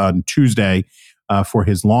yesterday on Tuesday for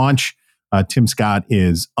his launch. Tim Scott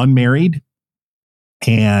is unmarried,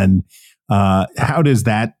 and how does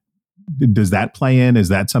that play in? Is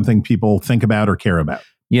that something people think about or care about?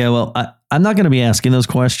 Yeah, well, I'm not going to be asking those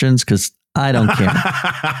questions because I don't care.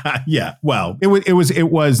 Yeah, well, it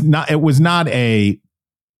was not a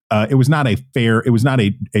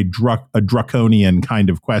draconian kind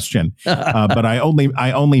of question, but I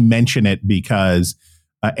only mention it because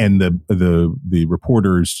and the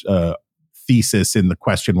reporter's thesis in the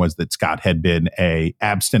question was that Scott had been a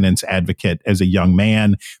abstinence advocate as a young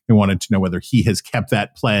man. They wanted to know whether he has kept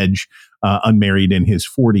that pledge unmarried in his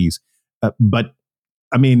 40s, but.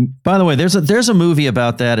 I mean, by the way, there's a movie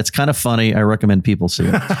about that. It's kind of funny. I recommend people see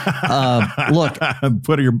it. Look,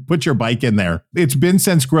 put your bike in there. It's been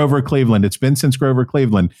since Grover Cleveland.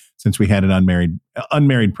 Since we had an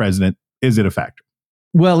unmarried president. Is it a factor?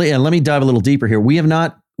 Well, yeah. Let me dive a little deeper here. We have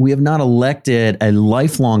not elected a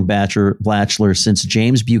lifelong bachelor since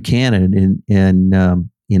James Buchanan in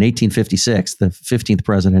 1856, the 15th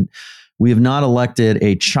president. We have not elected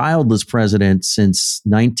a childless president since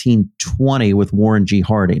 1920 with Warren G.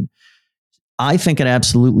 Harding. I think it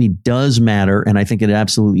absolutely does matter, and I think it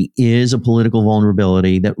absolutely is a political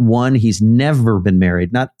vulnerability that, one, he's never been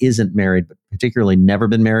married, not isn't married, but particularly never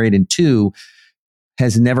been married, and two,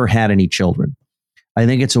 has never had any children. I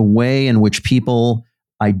think it's a way in which people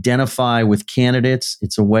identify with candidates.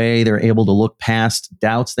 It's a way they're able to look past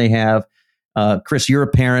doubts they have. Chris, you're a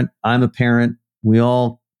parent. I'm a parent. We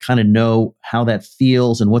all kind of know how that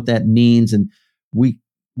feels and what that means. And we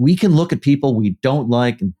can look at people we don't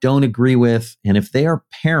like and don't agree with. And if they are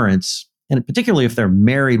parents, and particularly if they're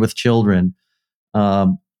married with children,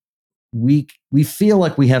 we feel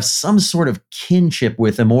like we have some sort of kinship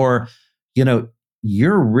with them, or,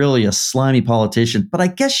 you're really a slimy politician, but I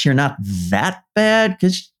guess you're not that bad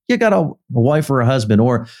because you got a wife or a husband,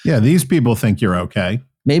 or these people think you're okay.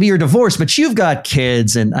 Maybe you're divorced, but you've got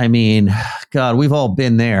kids. And I mean, God, we've all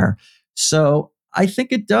been there. So I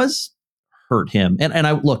think it does hurt him. And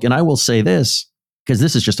I will say this, because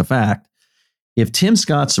this is just a fact. If Tim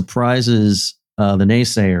Scott surprises the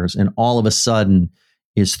naysayers and all of a sudden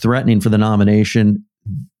is threatening for the nomination,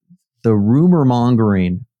 the rumor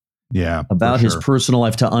mongering about his personal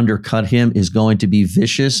life to undercut him is going to be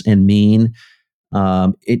vicious and mean.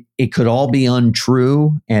 It could all be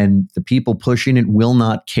untrue, and the people pushing it will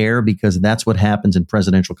not care, because that's what happens in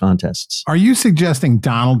presidential contests. Are you suggesting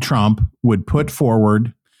Donald Trump would put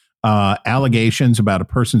forward allegations about a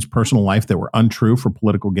person's personal life that were untrue for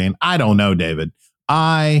political gain? I don't know, David.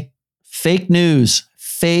 Fake news.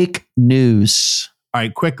 All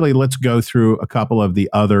right, quickly, let's go through a couple of the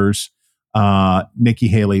others. Nikki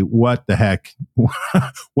Haley, what the heck?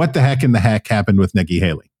 What the heck in the heck happened with Nikki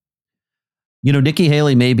Haley? Nikki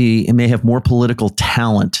Haley may have more political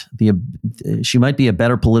talent. She might be a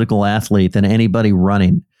better political athlete than anybody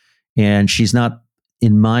running. And she's not,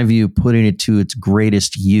 in my view, putting it to its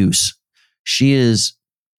greatest use. She is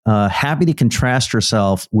happy to contrast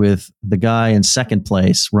herself with the guy in second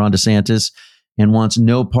place, Ron DeSantis, and wants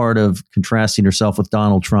no part of contrasting herself with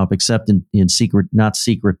Donald Trump, except in secret, not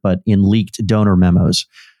secret, but in leaked donor memos.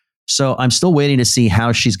 So I'm still waiting to see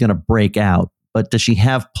how she's going to break out. But does she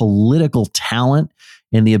have political talent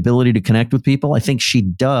and the ability to connect with people? I think she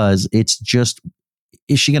does. It's just,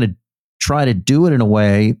 is she going to try to do it in a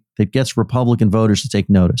way that gets Republican voters to take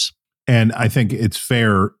notice? And I think it's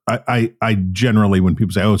fair. I generally, when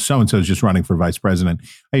people say, "Oh, so and so is just running for vice president,"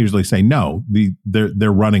 I usually say, "No,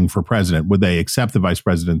 they're running for president. Would they accept the vice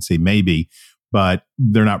presidency? Maybe, but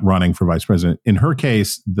they're not running for vice president." In her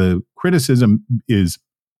case, the criticism is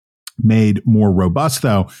made more robust,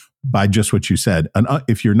 though, by just what you said. And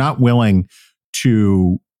if you're not willing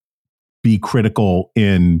to be critical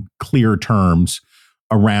in clear terms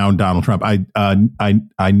around Donald Trump,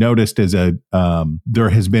 I noticed there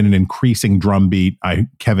has been an increasing drumbeat.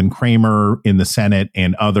 Kevin Cramer in the Senate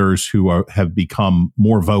and others who have become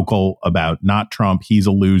more vocal about not Trump, he's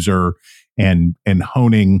a loser, and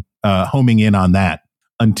homing in on that.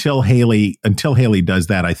 Until Haley does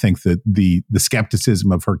that, I think that the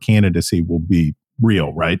skepticism of her candidacy will be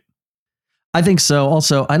real, right? I think so.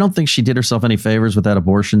 Also, I don't think she did herself any favors with that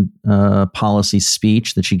abortion policy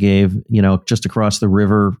speech that she gave, just across the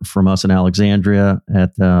river from us in Alexandria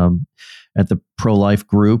at the pro-life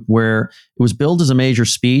group, where it was billed as a major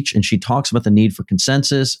speech. And she talks about the need for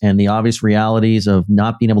consensus and the obvious realities of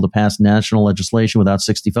not being able to pass national legislation without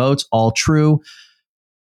 60 votes. All true.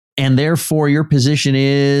 And therefore, your position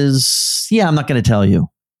is, I'm not going to tell you.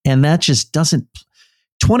 And that just doesn't.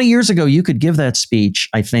 20 years ago, you could give that speech,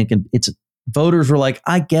 I think, and voters were like,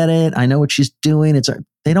 I get it. I know what she's doing.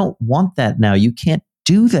 They don't want that now. You can't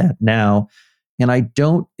do that now. And I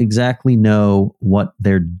don't exactly know what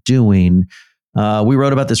they're doing. We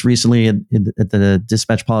wrote about this recently at the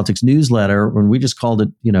Dispatch Politics newsletter when we just called it,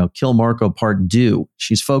 Kill Marco Part Due.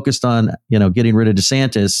 She's focused on, getting rid of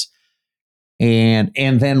DeSantis. And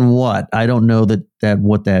then what? I don't know that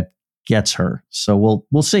what that gets her. So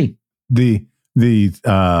we'll see. The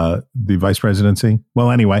vice presidency.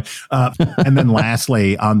 Well, anyway, and then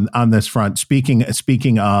lastly on this front,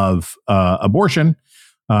 speaking of abortion,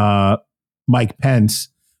 Mike Pence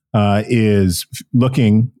is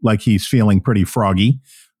looking like he's feeling pretty froggy.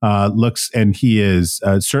 And he is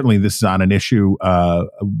certainly. This is on an issue.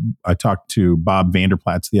 I talked to Bob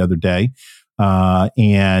Vanderplatz the other day,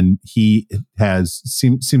 and he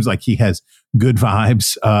seems like he has good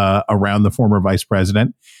vibes around the former vice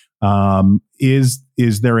president.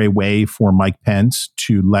 Is there a way for Mike Pence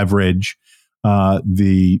to leverage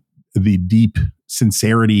the deep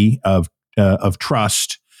sincerity of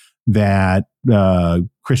trust that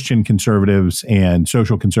Christian conservatives and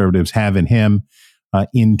social conservatives have in him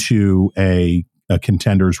into a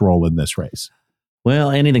contender's role in this race?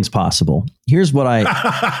 Well, anything's possible. Here's what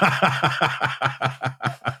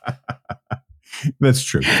That's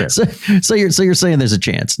true. So you're saying there's a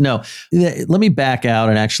chance. No, let me back out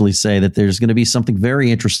and actually say that there's going to be something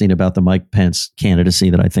very interesting about the Mike Pence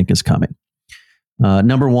candidacy that I think is coming.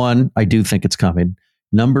 Number one, I do think it's coming.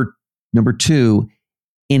 Number two,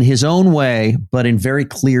 in his own way, but in very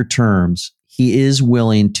clear terms, he is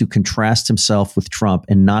willing to contrast himself with Trump,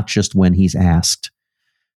 and not just when he's asked.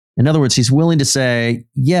 In other words, he's willing to say,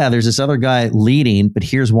 yeah, there's this other guy leading, but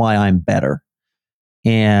here's why I'm better.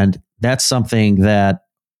 And that's something that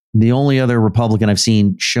the only other Republican I've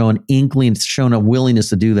seen shown a willingness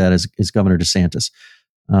to do that is Governor DeSantis.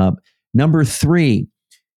 Number three,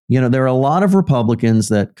 there are a lot of Republicans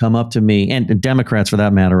that come up to me, and Democrats for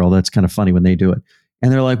that matter, although it's kind of funny when they do it.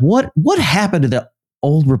 And they're like, what happened to the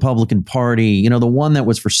old Republican Party? The one that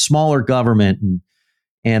was for smaller government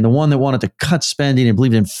and the one that wanted to cut spending and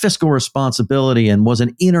believed in fiscal responsibility and was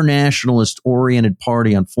an internationalist-oriented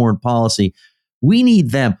party on foreign policy. We need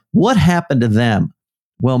them. What happened to them?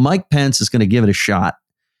 Well, Mike Pence is going to give it a shot.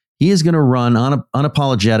 He is going to run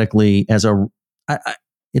unapologetically as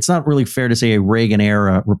it's not really fair to say a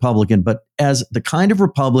Reagan-era Republican, but as the kind of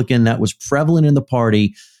Republican that was prevalent in the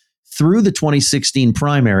party through the 2016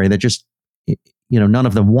 primary that just, none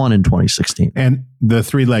of them won in 2016. And the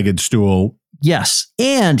three-legged stool. Yes.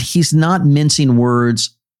 And he's not mincing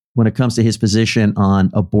words when it comes to his position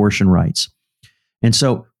on abortion rights. And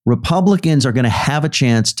so Republicans are going to have a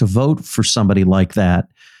chance to vote for somebody like that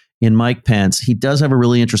in Mike Pence. He does have a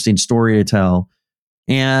really interesting story to tell.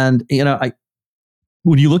 And,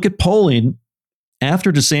 when you look at polling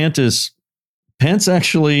after DeSantis, Pence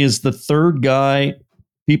actually is the third guy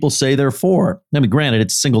people say they're for. I mean, granted,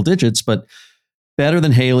 it's single digits, but better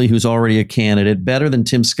than Haley, who's already a candidate, better than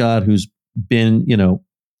Tim Scott, who's been,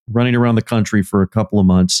 running around the country for a couple of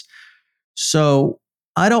months. So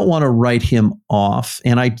I don't want to write him off.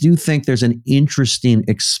 And I do think there's an interesting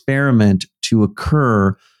experiment to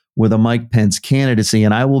occur with a Mike Pence candidacy.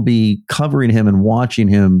 And I will be covering him and watching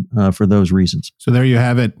him for those reasons. So there you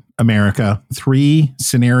have it, America. 3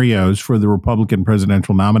 scenarios for the Republican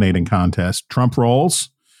presidential nominating contest. Trump rolls,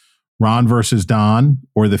 Ron versus Don,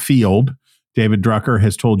 or the field. David Drucker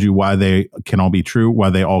has told you why they can all be true, why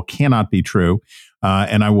they all cannot be true.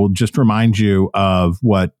 And I will just remind you of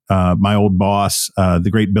what my old boss, the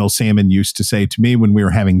great Bill Salmon, used to say to me when we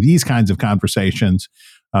were having these kinds of conversations,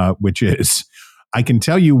 which is, I can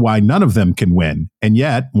tell you why none of them can win, and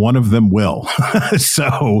yet one of them will.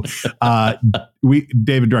 So,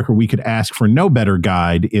 David Drucker, we could ask for no better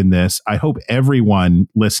guide in this. I hope everyone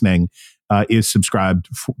listening is subscribed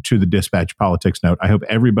to the Dispatch Politics Note. I hope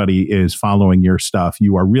everybody is following your stuff.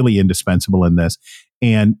 You are really indispensable in this.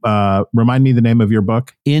 And remind me the name of your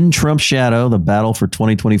book. In Trump's Shadow, The Battle for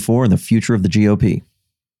 2024 and the Future of the GOP.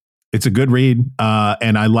 It's a good read.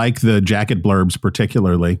 And I like the jacket blurbs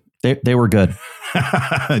particularly. They were good.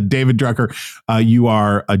 David Drucker, you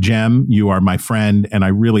are a gem. You are my friend. And I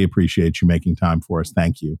really appreciate you making time for us.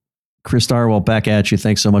 Thank you. Chris Darwell, back at you.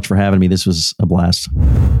 Thanks so much for having me. This was a blast.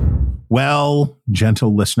 Well,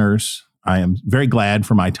 gentle listeners, I am very glad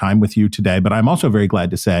for my time with you today, but I'm also very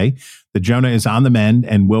glad to say that Jonah is on the mend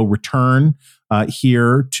and will return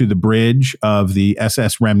here to the bridge of the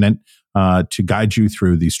SS Remnant to guide you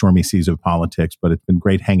through the stormy seas of politics. But it's been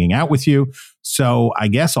great hanging out with you. So I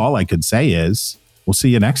guess all I could say is we'll see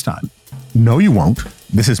you next time. No, you won't.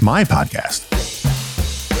 This is my podcast.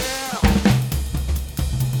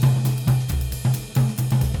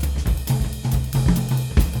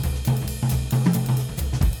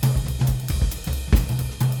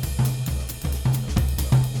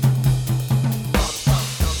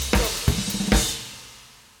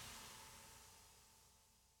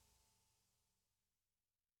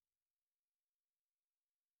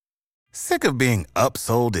 Sick of being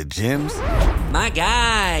upsold at gyms? My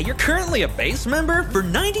guy, you're currently a base member? For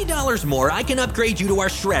 $90 more, I can upgrade you to our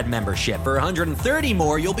Shred membership. For $130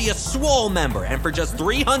 more, you'll be a Swole member. And for just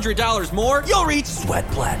 $300 more, you'll reach Sweat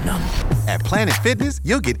Platinum. At Planet Fitness,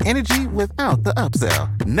 you'll get energy without the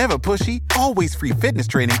upsell. Never pushy, always free fitness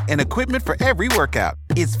training and equipment for every workout.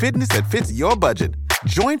 It's fitness that fits your budget.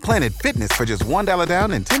 Join Planet Fitness for just $1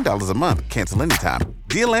 down and $10 a month. Cancel anytime.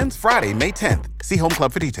 Deal ends Friday, May 10th. See Home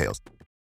Club for details.